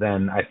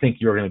 then I think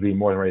you're going to be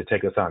more than ready to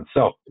take this on.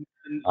 So,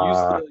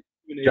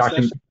 Josh,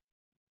 section.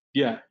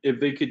 Yeah, if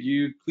they could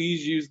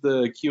please use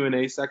the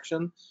Q&A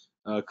section.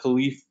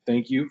 Khalif,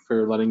 thank you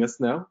for letting us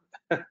know.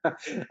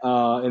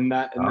 and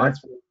that's right.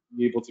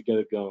 be able to get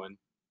it going.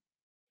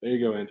 There you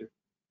go, Andrew.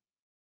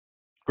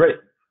 Great.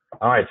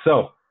 All right,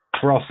 so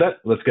we're all set.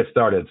 Let's get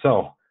started.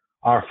 So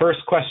our first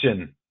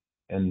question,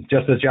 and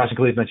just as Josh and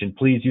Khalif mentioned,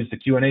 please use the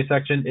Q&A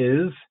section,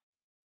 is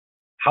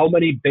how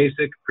many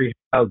basic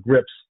prehensile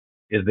grips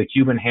is the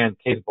human hand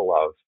capable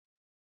of?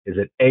 Is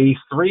it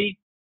A3,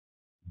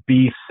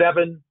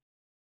 B7,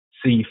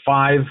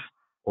 C5,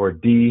 or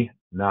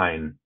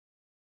D9?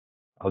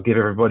 I'll give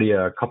everybody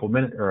a couple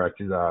minutes, or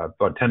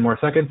about 10 more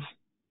seconds.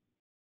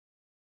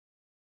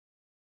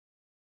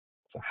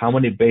 So how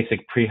many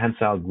basic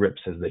prehensile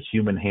grips is the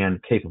human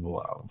hand capable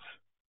of?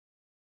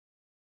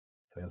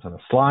 So that's on the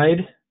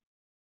slide.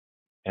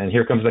 And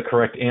here comes the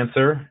correct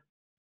answer.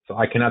 So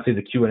I cannot see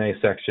the Q&A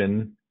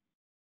section,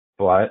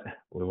 but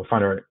we will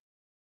find our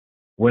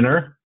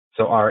winner.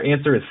 So our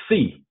answer is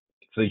C.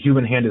 So the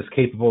human hand is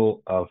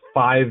capable of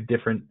 5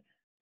 different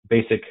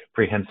basic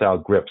prehensile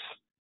grips.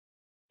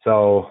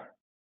 So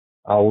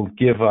I'll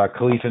give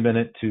Khalif a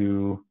minute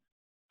to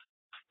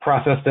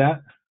process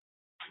that.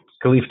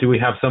 Khalif, do we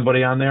have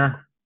somebody on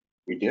there?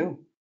 We do.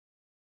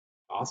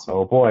 Awesome.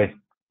 Oh boy.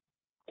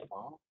 Do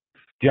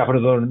you happen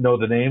to know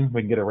the name?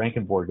 We can get a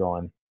ranking board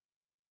going.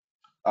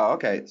 Oh,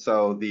 okay.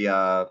 So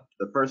the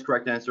first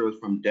correct answer was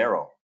from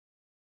Daryl.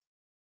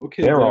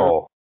 Okay,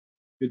 Daryl.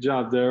 Good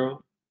job, Daryl.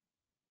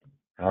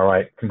 All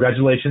right.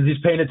 Congratulations.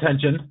 He's paying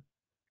attention.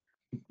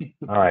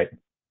 All right.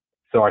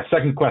 So our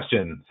second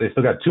question. So you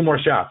still got 2 more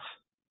shots.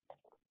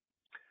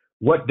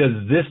 What does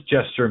this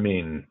gesture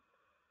mean?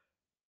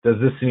 Does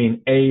this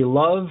mean A,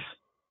 love,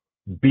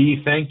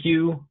 B, thank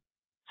you,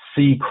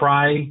 C,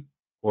 cry,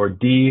 or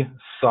D,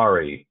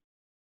 sorry?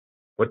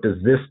 What does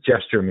this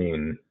gesture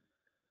mean?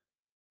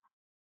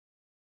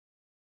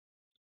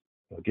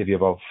 I'll give you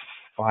about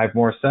 5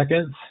 more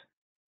seconds.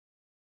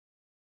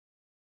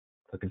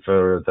 Looking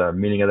for the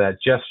meaning of that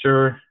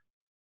gesture.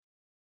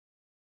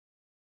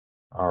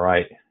 All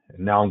right. And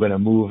now I'm going to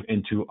move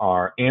into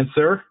our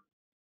answer.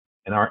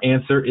 And our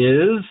answer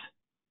is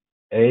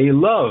A,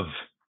 love.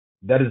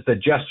 That is the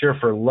gesture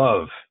for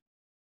love.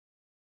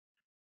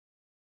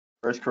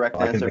 First correct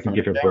I answer can from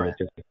give you Sharon.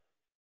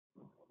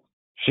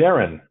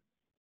 Sharon.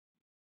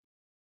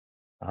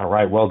 All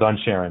right, well done,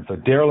 Sharon. So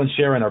Daryl and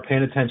Sharon are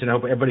paying attention. I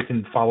hope everybody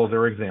can follow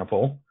their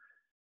example.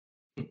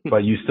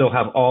 But you still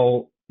have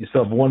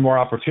 1 more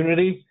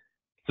opportunity.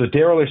 So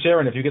Daryl or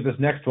Sharon, if you get this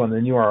next one,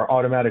 then you are our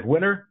automatic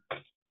winner.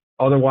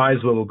 Otherwise,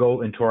 we will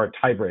go into our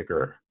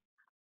tiebreaker.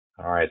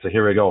 All right, so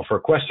here we go. For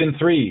question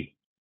 3,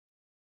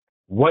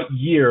 what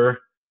year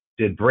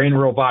did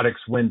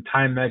BrainRobotics win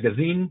Time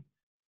Magazine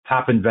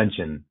Top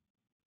Invention?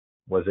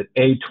 Was it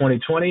A,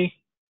 2020,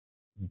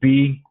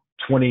 B,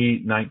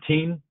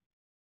 2019,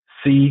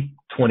 C,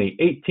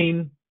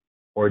 2018,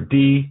 or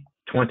D,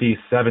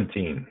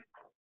 2017?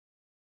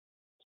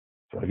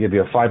 So I'll give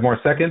you 5 more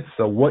seconds.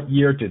 So what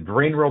year did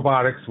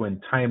BrainRobotics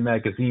win Time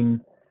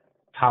Magazine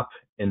Top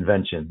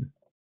Invention?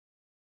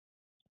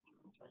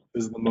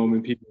 This is the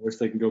moment people wish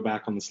they can go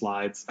back on the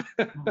slides.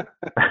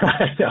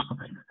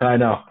 I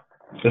know.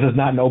 This is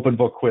not an open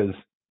book quiz.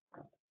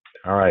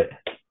 All right.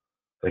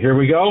 So here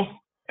we go.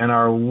 And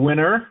our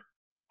winner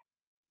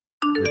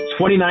is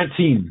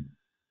 2019.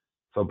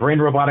 So Brain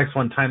Robotics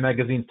won Time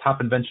Magazine's Top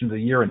Invention of the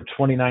Year in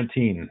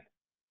 2019.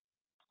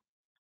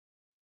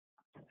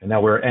 And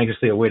now we're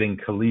anxiously awaiting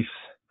Khalif's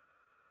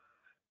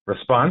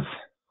response.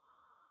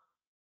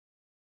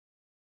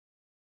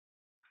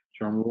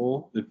 Drum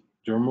roll,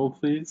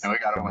 please. And we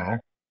got a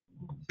winner.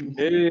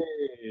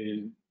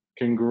 Hey,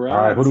 congrats.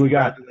 All right, who do we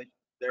got?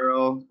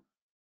 Congratulations,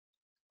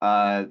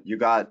 Daryl. You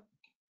got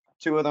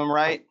 2 of them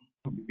right.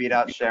 You beat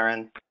out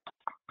Sharon.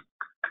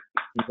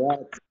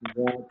 Congrats.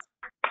 All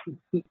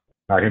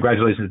right,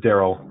 congratulations,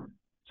 Daryl.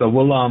 So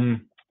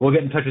we'll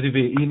get in touch with you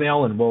via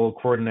email and we'll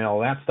coordinate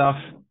all that stuff.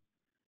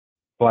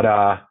 But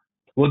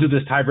we'll do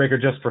this tiebreaker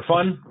just for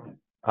fun,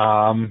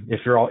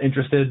 if you're all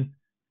interested.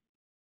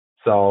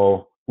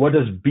 So what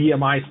does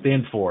BMI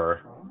stand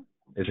for?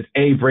 Is it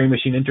A,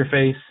 brain-machine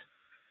interface,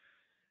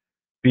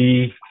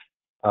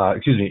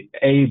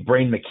 A,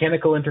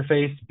 brain-mechanical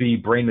interface, B,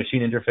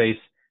 brain-machine interface,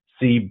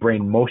 C,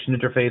 brain-motion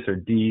interface, or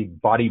D,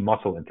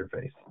 body-muscle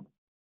interface?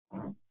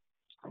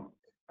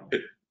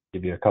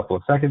 Give you a couple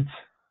of seconds.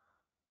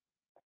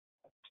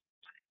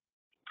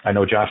 I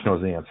know Josh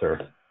knows the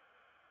answer.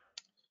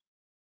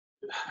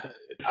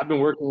 I've been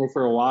working with it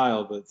for a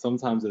while, but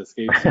sometimes it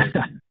escapes me.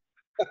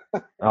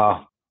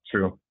 Oh,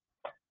 true.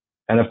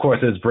 And of course,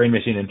 it's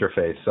brain-machine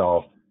interface.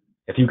 So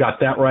if you got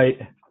that right,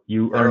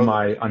 you earn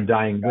my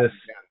undying bliss.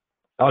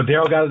 Oh,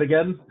 Daryl got it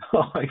again?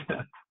 Oh my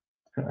God.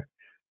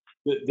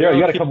 Daryl,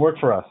 you got to come work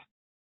for us.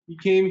 He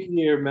came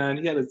here, man.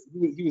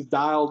 He was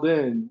dialed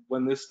in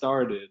when this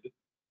started.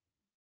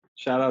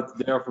 Shout out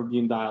to Daryl for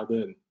being dialed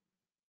in.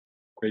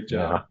 Great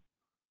job.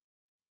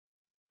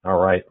 Yeah. All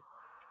right.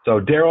 So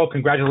Daryl,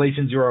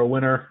 congratulations. You're our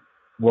winner.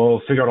 We'll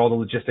figure out all the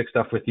logistics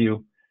stuff with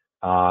you.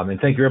 And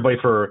thank you everybody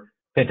for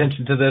paying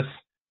attention to this.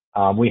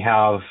 We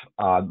have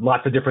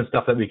lots of different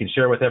stuff that we can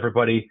share with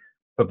everybody.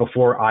 But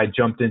before I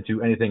jumped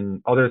into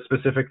anything other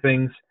specific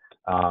things,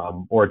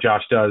 or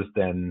Josh does,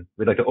 then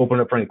we'd like to open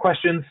it up for any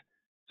questions.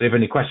 So if you have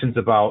any questions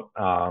about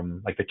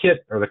like the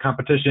kit or the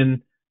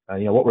competition,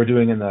 what we're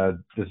doing in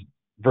this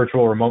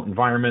virtual remote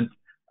environment,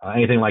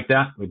 anything like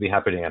that, we'd be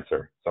happy to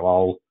answer. So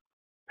I'll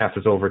pass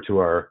this over to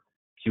our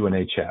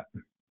Q&A chat.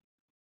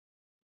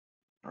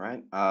 All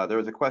right. There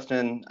was a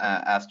question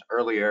asked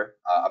earlier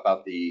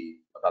about the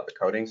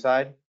coding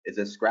side. Is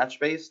it Scratch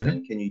based,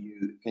 and can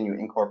you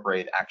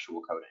incorporate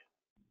actual coding?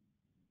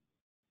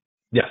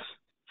 Yes.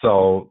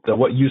 So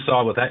what you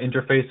saw with that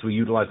interface, we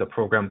utilize a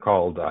program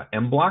called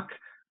MBlock,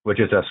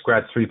 which is a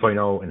Scratch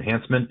 3.0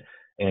 enhancement.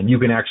 And you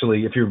can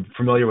actually, if you're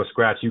familiar with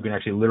Scratch, you can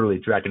actually literally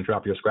drag and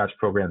drop your Scratch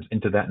programs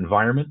into that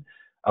environment.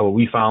 What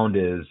we found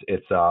is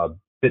it's a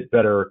bit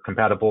better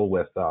compatible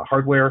with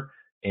hardware,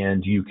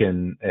 and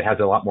it has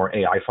a lot more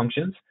AI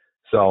functions.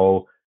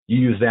 So you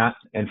use that,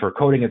 and for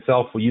coding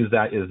itself, we use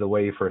that as the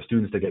way for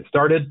students to get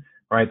started,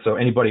 right? So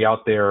anybody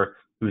out there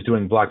who's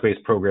doing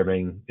block-based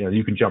programming,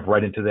 you can jump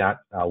right into that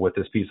with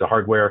this piece of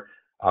hardware.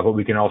 But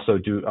we can also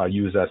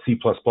use C++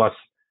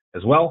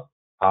 as well.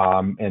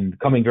 And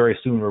coming very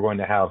soon, we're going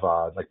to have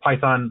like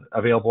Python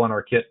available on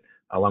our kit,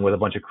 along with a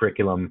bunch of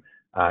curriculum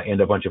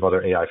and a bunch of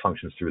other AI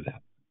functions through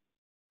that.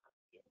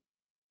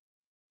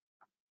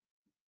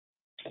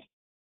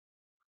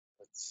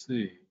 Let's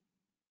see.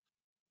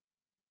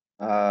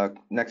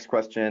 Next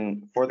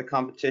question. For the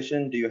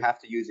competition, do you have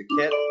to use a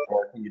kit,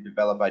 or can you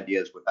develop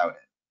ideas without it?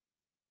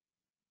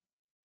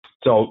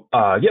 So,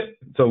 yep.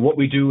 So what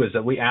we do is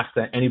that we ask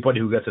that anybody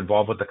who gets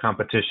involved with the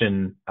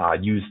competition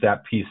use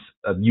that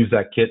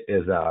kit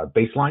as a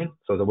baseline.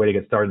 So the way to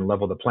get started and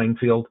level the playing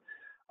field.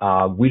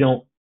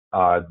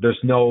 There's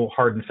no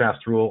hard and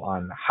fast rule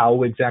on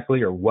how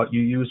exactly or what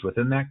you use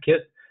within that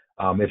kit.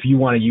 If you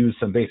want to use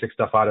some basic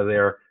stuff out of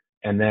there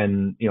and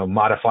then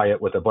modify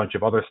it with a bunch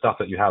of other stuff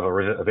that you have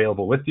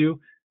available with you,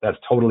 that's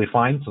totally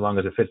fine, so long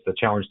as it fits the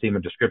challenge theme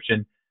and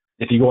description.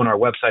 If you go on our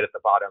website at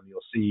the bottom,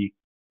 you'll see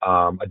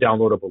a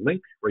downloadable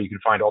link where you can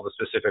find all the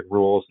specific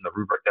rules and the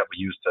rubric that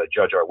we use to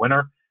judge our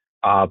winner.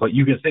 But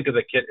you can think of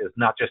the kit as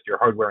not just your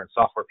hardware and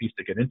software piece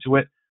to get into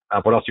it,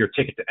 but also your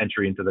ticket to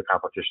entry into the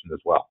competition as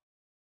well.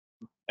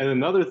 And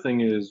another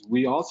thing is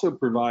we also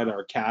provide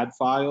our CAD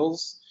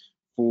files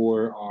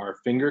for our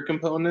finger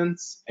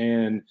components.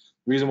 And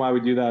the reason why we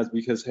do that is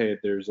because, hey,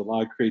 there's a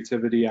lot of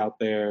creativity out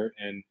there,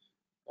 and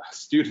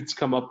students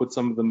come up with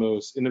some of the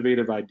most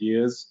innovative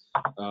ideas.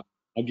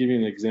 I'll give you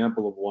an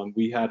example of one.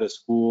 We had a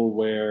school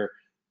where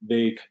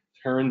they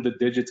turned the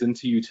digits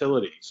into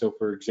utility. So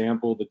for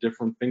example, the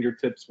different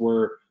fingertips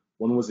were,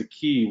 one was a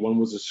key, one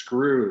was a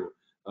screw,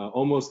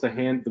 almost a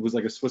hand that was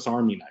like a Swiss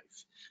Army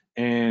knife.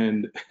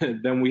 And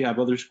then we have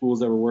other schools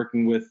that we're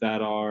working with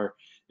that are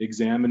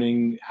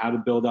examining how to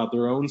build out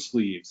their own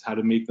sleeves, how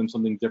to make them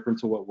something different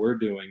to what we're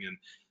doing.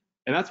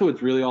 And that's what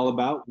it's really all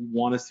about. We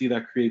want to see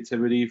that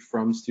creativity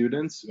from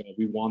students.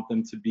 We want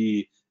them to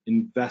be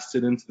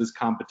invested into this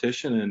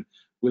competition, and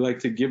we like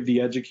to give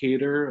the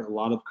educator a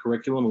lot of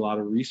curriculum, a lot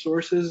of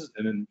resources,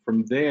 and then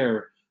from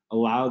there,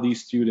 allow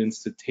these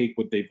students to take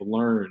what they've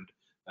learned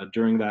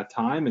during that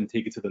time and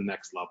take it to the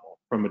next level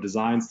from a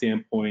design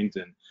standpoint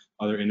and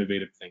other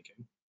innovative thinking.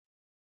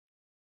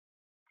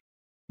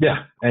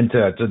 Yeah, and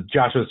to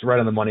Josh was right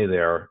on the money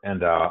there,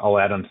 and I'll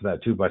add on to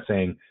that too by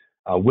saying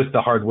with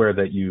the hardware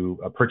that you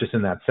purchase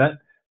in that set,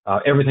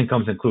 everything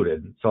comes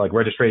included. So like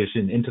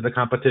registration into the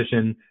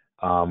competition,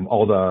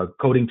 all the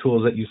coding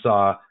tools that you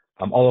saw,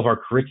 all of our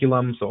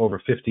curriculum, so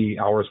over 50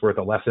 hours worth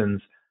of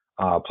lessons,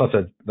 plus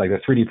like the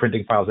 3D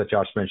printing files that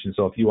Josh mentioned.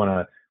 So if you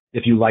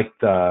like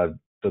the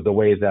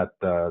way that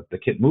the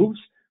kit moves,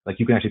 like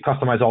you can actually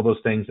customize all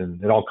those things,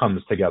 and it all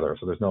comes together.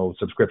 So there's no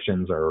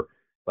subscriptions or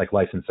like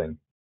licensing.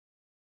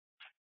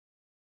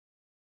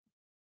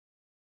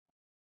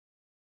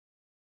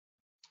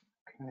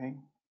 Okay.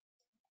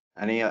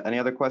 Any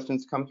other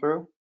questions come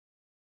through?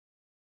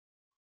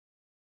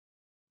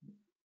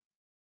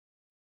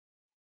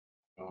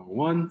 Going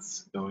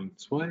once, going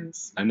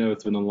twice. I know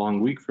it's been a long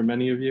week for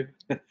many of you.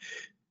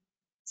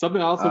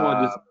 Something I also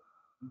wanted to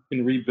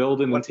can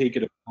rebuild it and take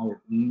it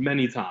apart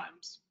many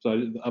times.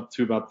 So up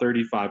to about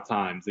 35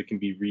 times it can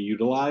be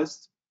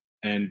reutilized.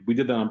 And we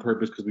did that on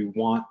purpose because we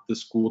want the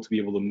school to be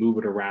able to move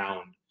it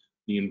around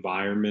the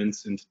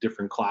environments into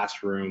different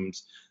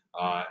classrooms.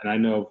 And I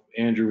know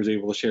Andrew was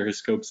able to share his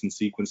scopes and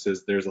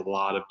sequences. There's a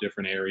lot of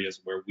different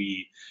areas where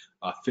we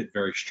fit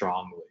very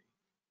strongly.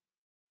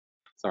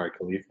 Sorry,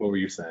 Khalif, what were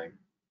you saying?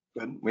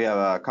 Good. We have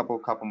a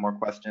couple more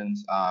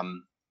questions.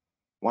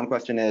 One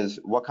question is,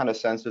 what kind of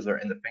sensors are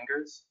in the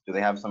fingers? Do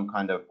they have some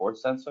kind of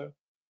force sensor?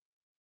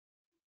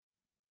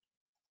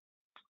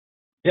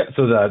 Yeah,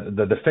 so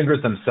the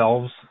fingers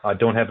themselves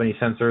don't have any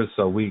sensors.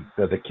 So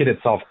the kit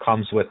itself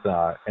comes with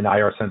an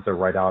IR sensor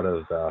right out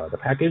of the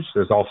package.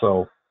 There's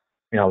also,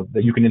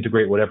 that you can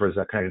integrate whatever is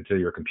connected to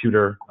your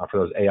computer for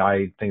those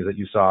AI things that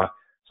you saw,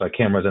 so like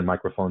cameras and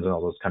microphones and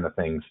all those kind of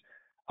things.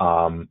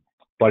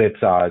 But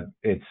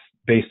it's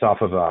based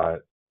off of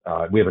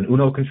we have an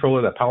Uno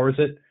controller that powers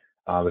it.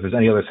 If there's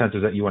any other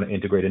sensors that you want to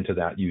integrate into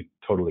that, you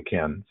totally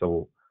can.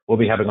 So we'll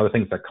be having other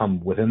things that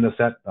come within the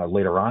set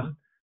later on,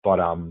 but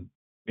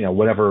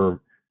whatever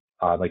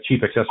like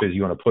cheap accessories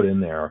you want to put in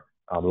there,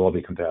 they'll all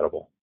be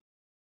compatible.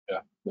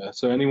 Yeah.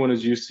 So anyone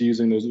who's used to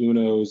using those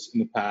Unos in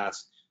the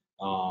past,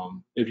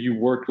 if you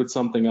worked with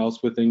something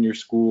else within your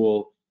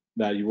school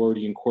that you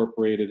already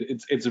incorporated,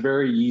 it's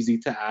very easy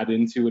to add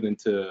into it and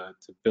to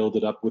build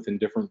it up within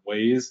different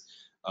ways.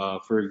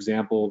 For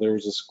example, there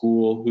was a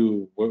school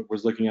who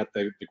was looking at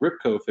the grip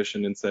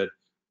coefficient and said,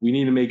 we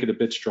need to make it a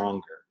bit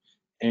stronger.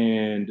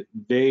 And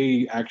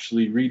they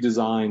actually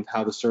redesigned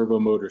how the servo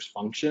motors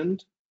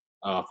functioned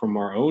from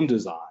our own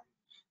design.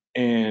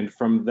 And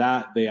from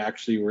that, they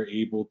actually were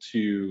able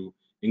to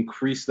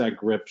increase that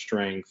grip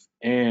strength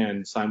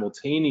and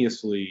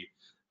simultaneously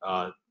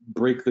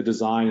break the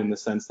design in the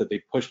sense that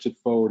they pushed it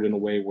forward in a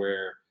way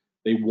where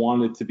they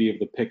wanted to be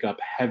able to pick up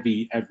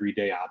heavy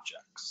everyday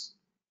objects.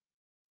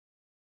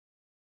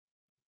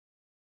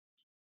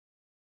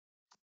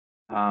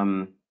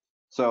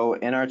 So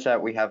in our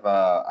chat, we have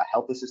a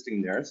health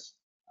assisting nurse,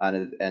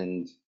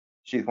 and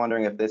she's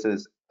wondering if this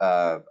is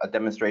a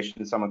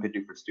demonstration someone could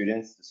do for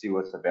students to see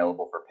what's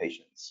available for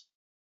patients.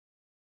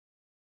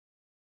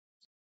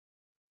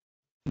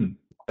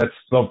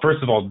 Well,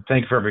 first of all,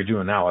 thank you for everybody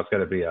doing now. It's got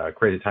to be a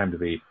crazy time to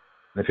be.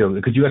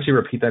 Could you actually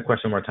repeat that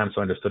question one more time so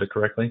I understood it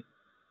correctly?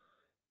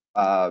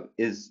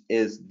 Is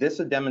this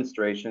a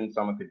demonstration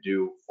someone could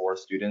do for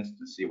students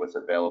to see what's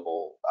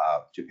available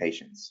to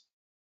patients?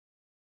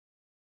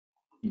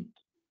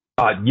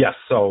 Yes.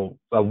 So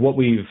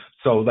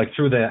like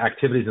through the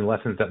activities and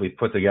lessons that we've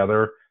put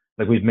together,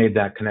 like we've made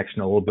that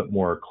connection a little bit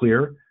more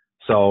clear.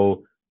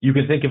 So you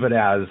can think of it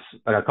as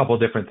like a couple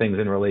of different things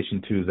in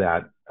relation to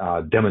that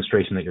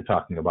demonstration that you're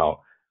talking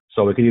about.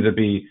 So it could either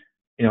be,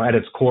 at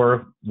its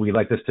core, we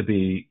like this to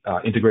be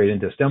integrated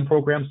into STEM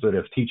programs, so that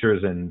if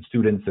teachers and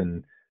students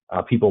and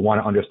people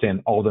want to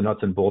understand all the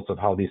nuts and bolts of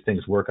how these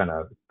things work on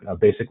a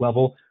basic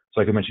level.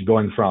 So like I mentioned,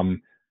 going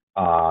from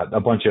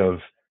a bunch of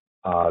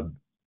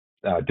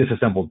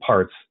disassembled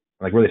parts,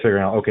 like really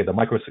figuring out, okay,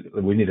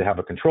 we need to have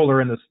a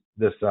controller in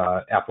this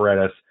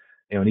apparatus.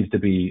 It needs to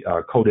be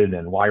coded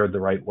and wired the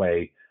right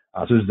way.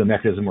 So this is the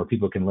mechanism where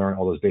people can learn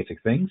all those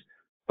basic things.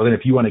 But then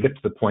if you want to get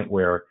to the point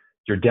where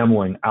you're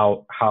demoing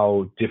out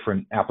how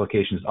different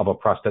applications of a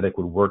prosthetic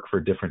would work for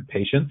different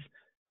patients,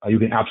 you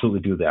can absolutely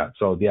do that.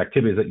 So the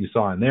activities that you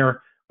saw in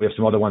there, we have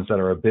some other ones that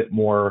are a bit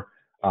more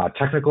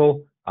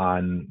technical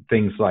on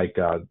things like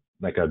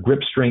a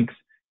grip strength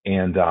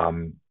and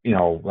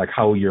like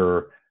how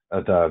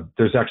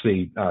there's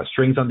actually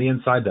strings on the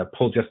inside that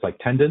pull just like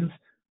tendons,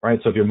 right?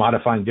 So if you're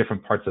modifying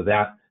different parts of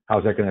that,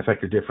 how's that going to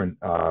affect your different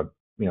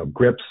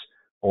grips,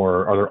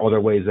 or are there other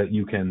ways that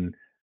you can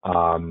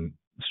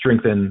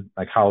strengthen,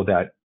 like how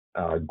that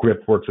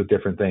grip works with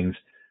different things?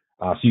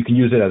 So you can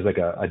use it as like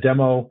a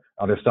demo.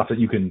 There's stuff that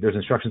there's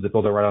instructions that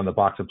build it right on the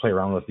box and play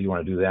around with if you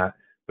want to do that,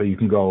 but you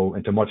can go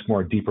into much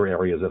more deeper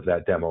areas of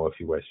that demo if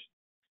you wish.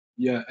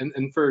 Yeah,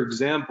 and for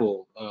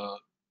example,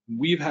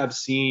 we have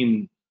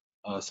seen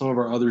some of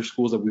our other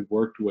schools that we've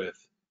worked with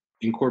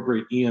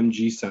incorporate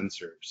EMG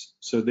sensors.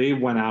 So they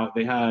went out,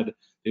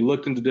 they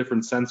looked into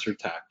different sensor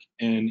tech,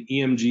 and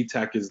EMG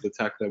tech is the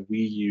tech that we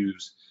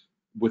use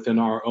within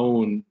our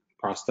own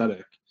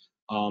prosthetic.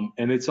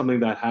 And it's something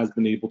that has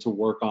been able to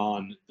work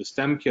on the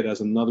STEM kit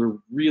as another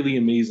really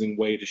amazing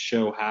way to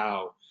show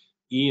how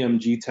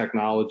EMG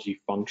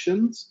technology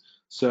functions.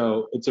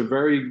 So it's a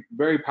very,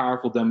 very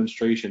powerful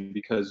demonstration,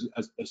 because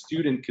as a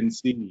student can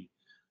see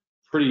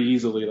pretty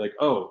easily, like,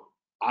 oh,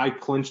 I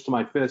clenched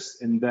my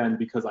fist, and then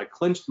because I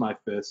clenched my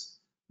fist,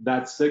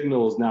 that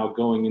signal is now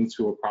going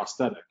into a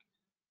prosthetic.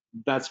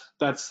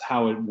 That's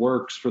how it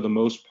works for the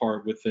most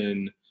part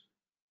within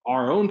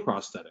our own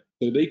prosthetic.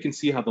 So they can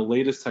see how the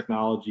latest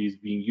technology is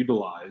being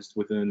utilized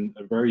within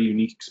a very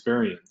unique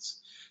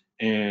experience,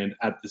 and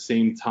at the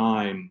same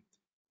time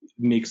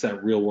makes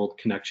that real world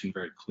connection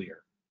very clear.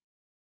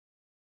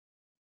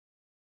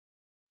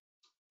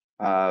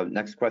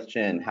 Next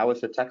question, how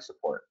is the tech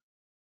support?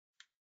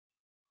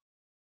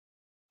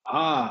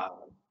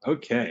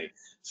 Okay.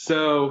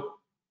 So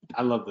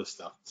I love this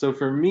stuff. So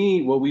for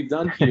me, what we've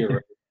done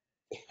here,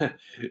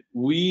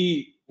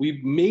 we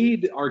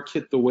made our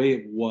kit the way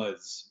it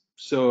was.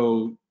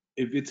 So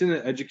if it's in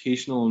an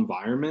educational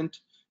environment,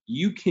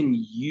 you can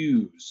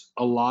use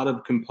a lot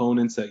of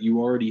components that you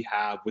already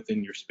have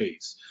within your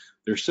space.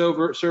 There's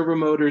servo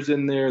motors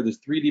in there, there's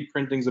 3D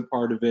printing's a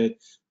part of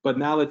it, but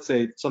now let's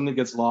say something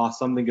gets lost,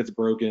 something gets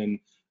broken,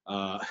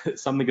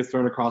 something gets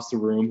thrown across the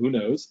room, who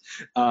knows?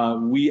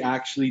 We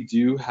actually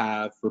do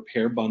have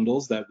repair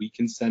bundles that we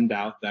can send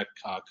out that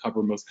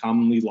cover most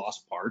commonly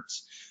lost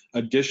parts.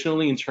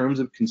 Additionally, in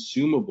terms of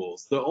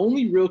consumables, the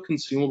only real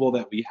consumable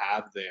that we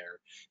have there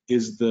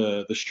is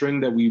the string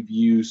that we've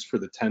used for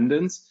the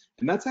tendons,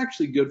 and that's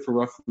actually good for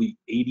roughly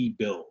 80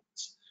 builds.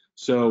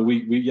 So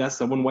yes,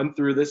 someone went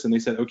through this and they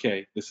said,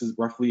 okay, this is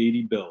roughly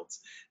 80 builds.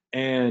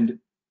 And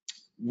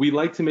we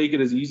like to make it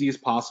as easy as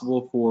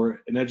possible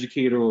for an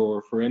educator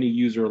or for any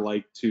user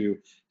like to,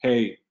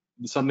 hey,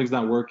 something's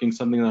not working,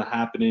 something's not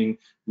happening.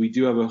 We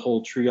do have a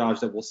whole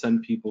triage that we'll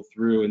send people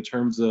through in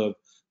terms of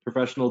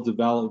professional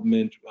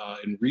development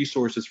and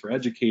resources for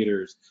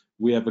educators.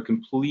 We have a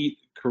complete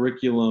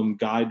curriculum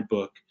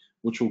guidebook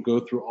which will go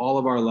through all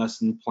of our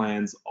lesson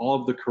plans, all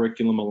of the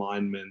curriculum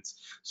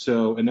alignments.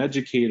 So an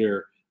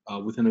educator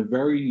within a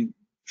very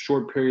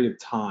short period of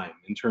time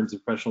in terms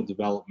of professional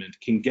development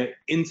can get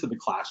into the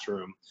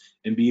classroom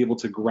and be able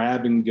to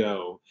grab and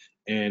go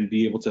and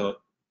be able to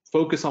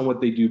focus on what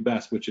they do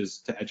best, which is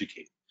to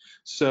educate.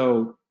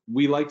 So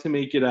we like to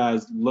make it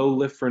as low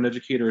lift for an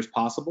educator as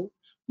possible.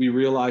 We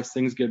realize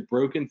things get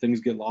broken, things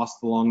get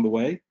lost along the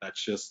way.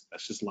 That's just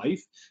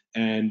life.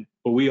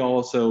 But we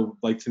also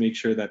like to make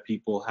sure that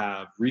people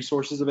have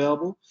resources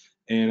available,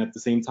 and at the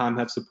same time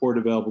have support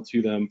available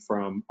to them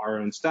from our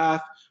own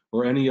staff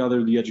or any other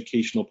of the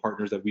educational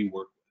partners that we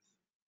work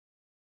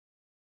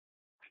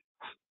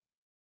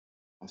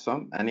with.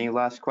 Awesome. Any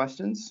last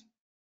questions?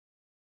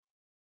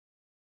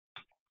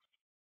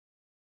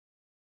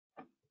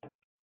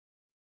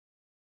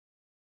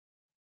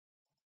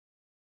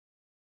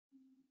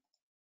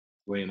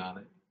 Weighing on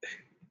it.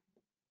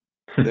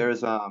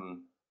 There's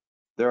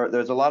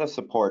there's a lot of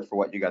support for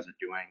what you guys are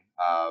doing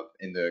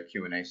in the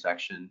Q&A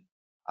section,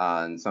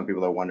 and some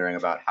people are wondering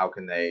about how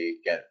can they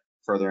get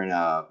further in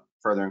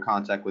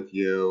contact with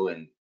you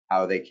and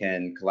how they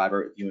can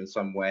collaborate with you in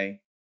some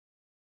way.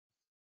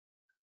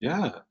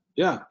 Yeah.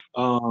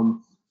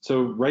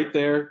 So right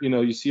there,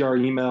 you see our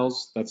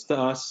emails. That's to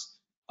us.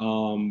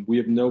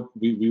 We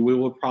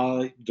will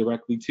reply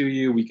directly to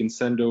you. We can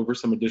send over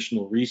some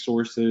additional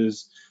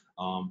resources.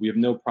 We have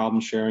no problem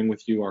sharing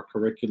with you our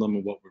curriculum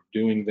and what we're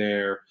doing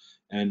there.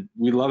 And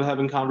we love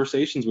having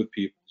conversations with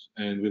people,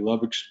 and we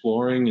love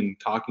exploring and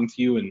talking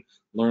to you and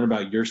learn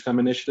about your STEM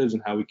initiatives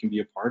and how we can be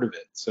a part of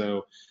it.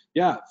 So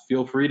yeah,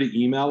 feel free to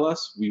email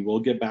us. We will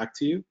get back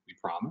to you, we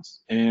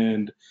promise.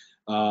 And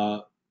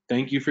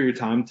thank you for your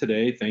time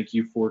today. Thank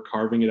you for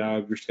carving it out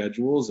of your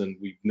schedules. And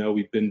we know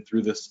we've been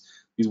through these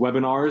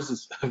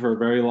webinars for a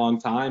very long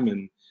time,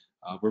 and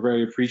we're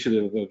very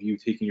appreciative of you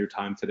taking your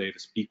time today to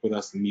speak with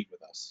us and meet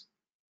with us.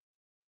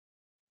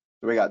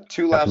 So we got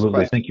two last Absolutely.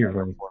 questions. Thank you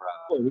very much.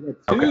 We got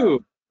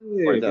two.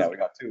 Okay. We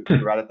got two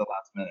right at the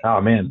last minute. Oh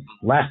man,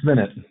 last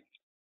minute.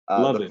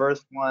 The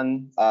first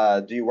one,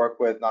 do you work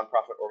with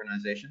nonprofit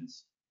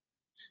organizations?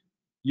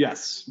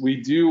 Yes, we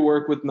do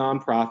work with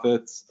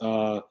nonprofits.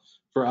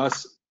 For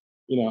us,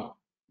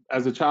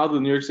 as a child of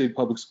the New York State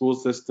public school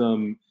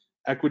system,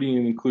 equity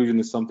and inclusion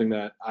is something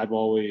that I've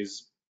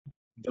always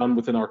done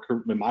within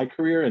my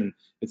career, and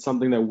it's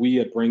something that we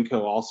at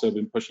BrainCo also have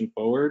been pushing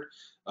forward.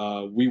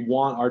 We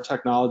want our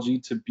technology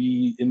to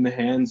be in the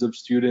hands of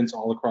students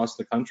all across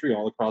the country,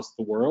 all across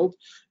the world,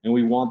 and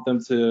we want them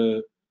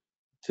to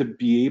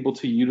be able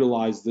to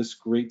utilize this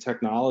great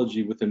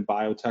technology within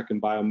biotech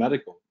and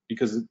biomedical,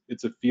 because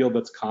it's a field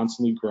that's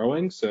constantly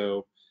growing.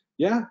 So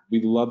yeah,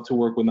 we'd love to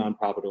work with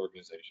nonprofit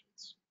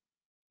organizations.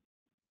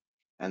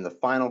 And the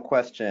final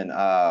question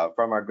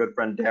from our good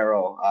friend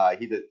Daryl,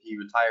 he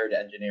retired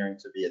engineering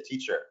to be a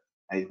teacher,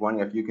 and he's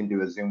wondering if you can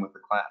do a Zoom with the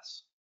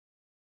class.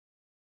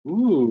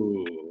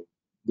 Ooh,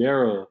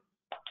 Daryl.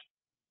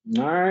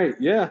 All right,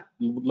 yeah,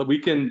 we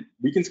can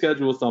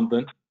schedule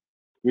something.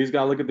 We just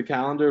gotta look at the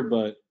calendar,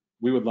 but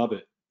we would love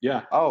it.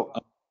 Yeah. Oh,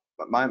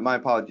 my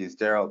apologies.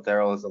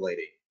 Daryl is a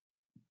lady.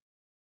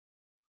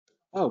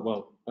 Oh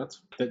well,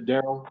 that's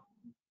Daryl.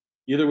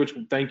 Either which,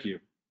 thank you.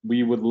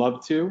 We would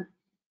love to,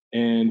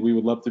 and we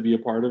would love to be a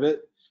part of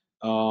it.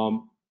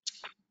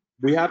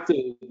 We have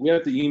to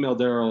email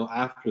Daryl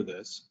after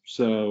this.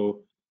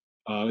 So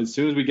as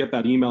soon as we get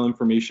that email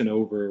information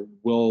over,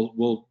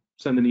 we'll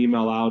send an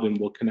email out and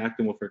we'll connect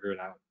and we'll figure it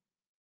out.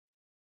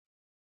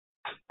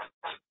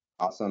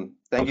 Awesome.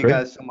 Thank you Great.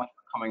 guys so much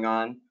for coming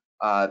on.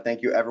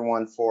 Thank you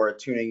everyone for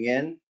tuning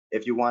in.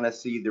 If you want to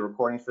see the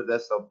recording for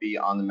this, they'll be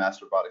on the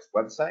MassRobotics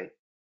website,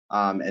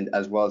 and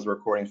as well as the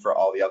recording for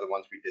all the other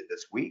ones we did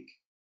this week.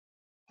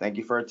 Thank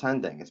you for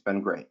attending. It's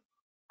been great.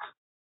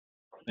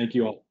 Thank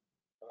you all.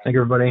 Thank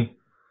you, everybody.